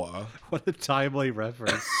power. What a timely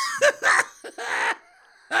reference.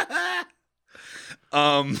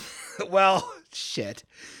 Well, shit.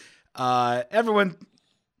 Everyone,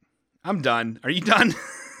 I'm done. Are you done?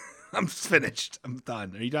 I'm finished. I'm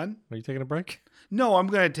done. Are you done? Are you taking a break? No,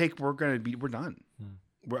 we're done.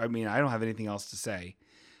 I mean, I don't have anything else to say.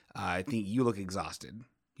 I think you look exhausted.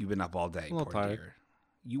 You've been up all day. A little Poor tired.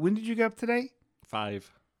 dear. When did you get up today?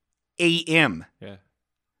 5. a.m. Yeah.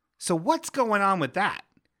 So what's going on with that?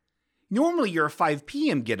 Normally you're a 5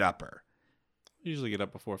 p.m. get-upper. Usually get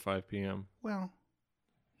up before 5 p.m. Well,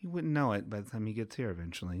 you wouldn't know it by the time he gets here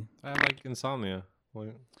eventually. I have like insomnia. What,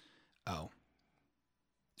 do Oh.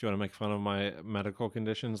 you want to make fun of my medical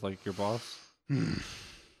conditions like your boss?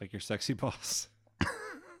 Like your sexy boss?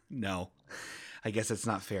 No. I guess that's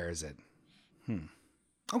not fair, is it?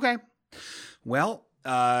 Okay. Well,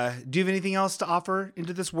 do you have anything else to offer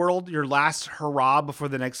into this world? Your last hurrah before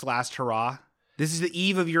the next last hurrah? This is the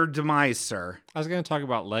eve of your demise, sir. I was going to talk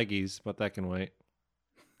about leggies, but that can wait.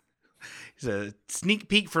 It's a sneak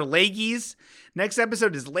peek for Leggies. Next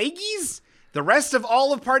episode is Leggies. The rest of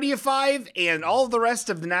all of Party of Five and all of the rest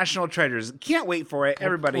of the National Treasures. Can't wait for it,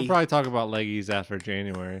 everybody. We'll probably talk about leggies after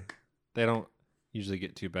January. They don't usually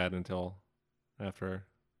get too bad until after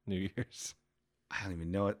New Year's. I don't even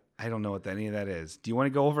know it. I don't know what any of that is. Do you want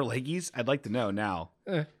to go over Leggies? I'd like to know now.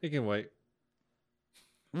 It can wait.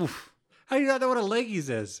 Oof. How do you not know what a leggies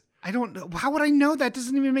is? I don't know. How would I know that?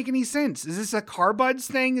 Doesn't even make any sense. Is this a Carbuds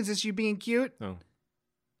thing? Is this you being cute? No.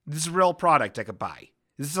 This is a real product I could buy.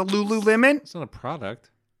 Is this a Lululemon? It's not a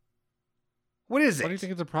product. What is it? Why do you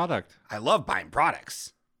think it's a product? I love buying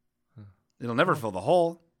products. It'll never fill the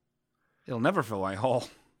hole. It'll never fill my hole.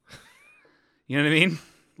 You know what I mean?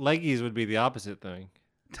 Leggies would be the opposite thing.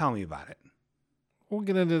 Tell me about it. We'll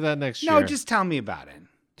get into that next year. No, just tell me about it.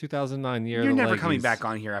 2009 year. You're of the never coming leggies. back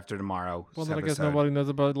on here after tomorrow. Well, then I guess nobody knows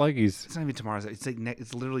about leggies. It's not even tomorrow. It's like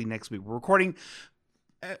it's literally next week. We're recording.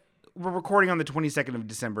 We're recording on the 22nd of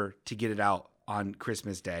December to get it out on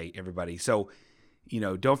Christmas Day, everybody. So,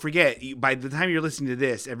 don't forget. By the time you're listening to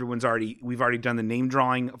this, we've already done the name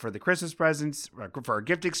drawing for the Christmas presents for our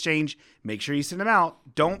gift exchange. Make sure you send them out.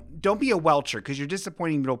 Don't be a welcher because you're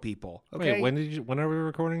disappointing middle people. Okay. Wait, when are we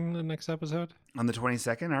recording the next episode? On the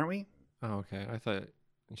 22nd, aren't we? Oh, okay. I thought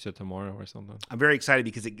you said tomorrow or something. I'm very excited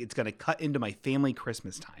because it's going to cut into my family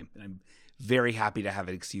Christmas time, and I'm very happy to have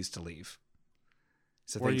an excuse to leave.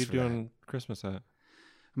 So Where are thanks you for doing Christmas at? that.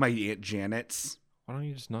 My Aunt Janet's. Why don't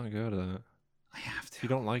you just not go to that? I have to. If you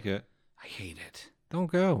don't like it. I hate it. Don't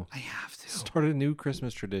go. I have to. Start a new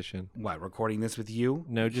Christmas tradition. What, recording this with you?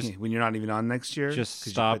 No, just when you're not even on next year? Just 'Cause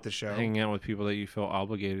you stop quit the show? hanging out with people that you feel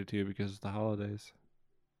obligated to because of the holidays.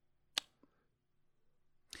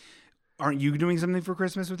 Aren't you doing something for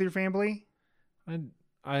Christmas with your family?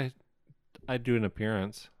 I do an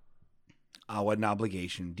appearance. What an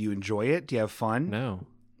obligation. Do you enjoy it? Do you have fun? No.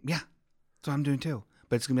 Yeah. That's what I'm doing too.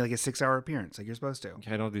 But it's going to be like a 6-hour appearance like you're supposed to.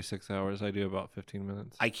 I don't do 6 hours. I do about 15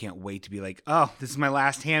 minutes. I can't wait to be like, oh, this is my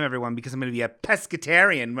last ham, everyone, because I'm going to be a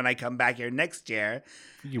pescatarian when I come back here next year.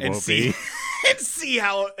 You and won't see, be.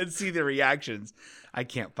 and see the reactions. I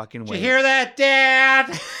can't fucking wait. Did you hear that,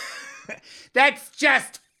 Dad? That's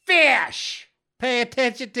just fish. Pay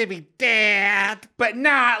attention to me, Dad. But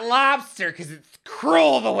not lobster, because it's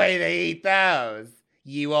cruel the way they eat those.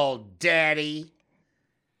 You old daddy.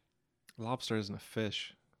 Lobster isn't a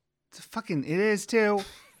fish. It is too.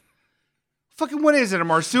 Fucking what is it? A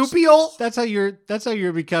marsupial? That's how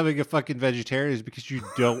you're becoming a fucking vegetarian, is because you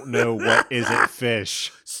don't know what isn't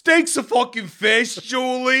fish. Steak's a fucking fish,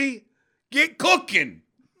 Julie. Get cooking.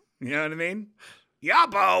 You know what I mean?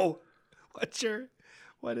 Yabbo.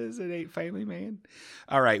 What is it, 8 Family Man?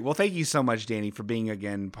 All right. Well, thank you so much, Danny, for being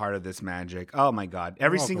again part of this magic. Oh my God.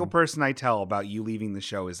 Every single person I tell about you leaving the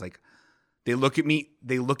show is like, they look at me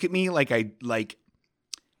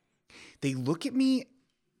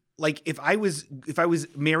like if I was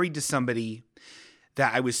married to somebody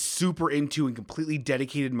that I was super into and completely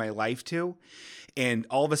dedicated my life to, and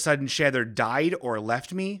all of a sudden she either died or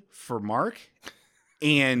left me for Mark,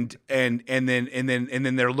 and then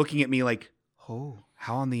they're looking at me like, oh,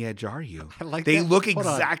 how on the edge are you? I like they that. look Hold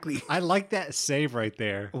on. exactly. I like that save right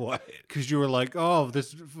there. What? Because you were like, oh,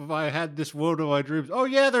 if I had this woman of my dreams. Oh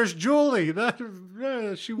yeah, there's Julie. She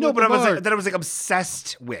No, won but the I was Mark. that I was like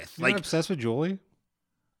obsessed with. You're Like, not obsessed with Julie?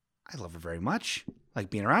 I love her very much. Like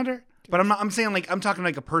being around her. But I'm saying like I'm talking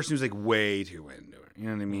like a person who's like way too into her. You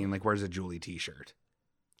know what I mean? Like wears a Julie t-shirt.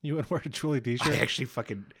 You would wear a Julie t-shirt? I actually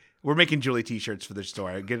we're making Julie t-shirts for the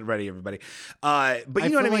store. Get ready, everybody. But you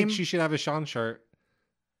know what I mean? Like she should have a Sean shirt.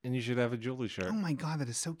 And you should have a Julie shirt. Oh my God, that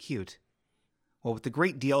is so cute. Well, with the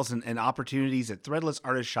great deals and opportunities that Threadless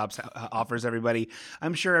Artist Shops offers everybody,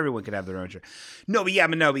 I'm sure everyone could have their own shirt. No, but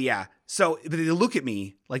yeah. So but they look at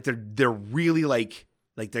me like they're really like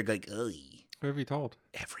they're like, ugh. Who have you told?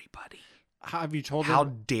 Everybody. Have you told How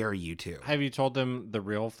them? dare you two? Have you told them the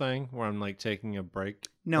real thing where I'm like taking a break?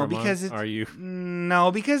 No, because are you? No,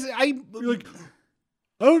 because You're like,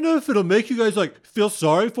 I don't know if it'll make you guys like feel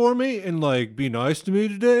sorry for me and like be nice to me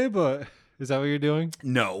today, but is that what you're doing?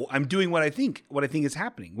 No, I'm doing what I think is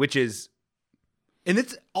happening, which is, and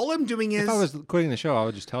it's all I'm doing is. If I was quitting the show, I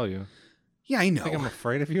would just tell you. Yeah, I know. Think I'm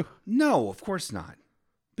afraid of you? No, of course not.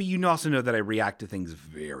 But you also know that I react to things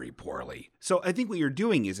very poorly. So I think what you're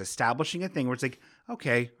doing is establishing a thing where it's like,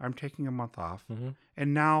 okay, I'm taking a month off,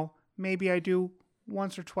 and now maybe I do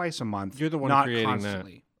once or twice a month. You're the one not creating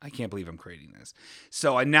constantly. that. I can't believe I'm creating this.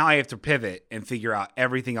 So now I have to pivot and figure out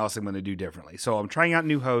everything else I'm going to do differently. So I'm trying out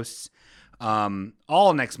new hosts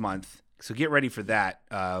all next month. So get ready for that.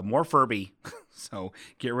 More Furby. So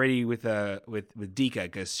get ready with Dika,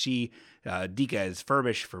 because Dika is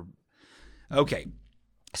Furbish for. Okay.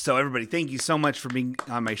 So everybody, thank you so much for being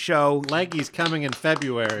on my show. Leggy's coming in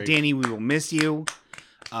February. Danny, we will miss you.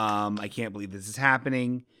 I can't believe this is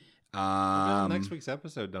happening. Next week's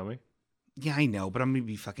episode, dummy. Yeah, I know, but I'm going to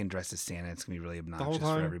be fucking dressed as Santa. It's going to be really obnoxious for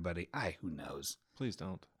time? everybody. Who knows? Please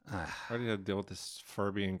don't. I already had to deal with this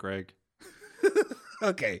Furby and Greg.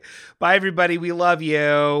 Okay. Bye, everybody. We love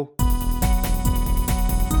you.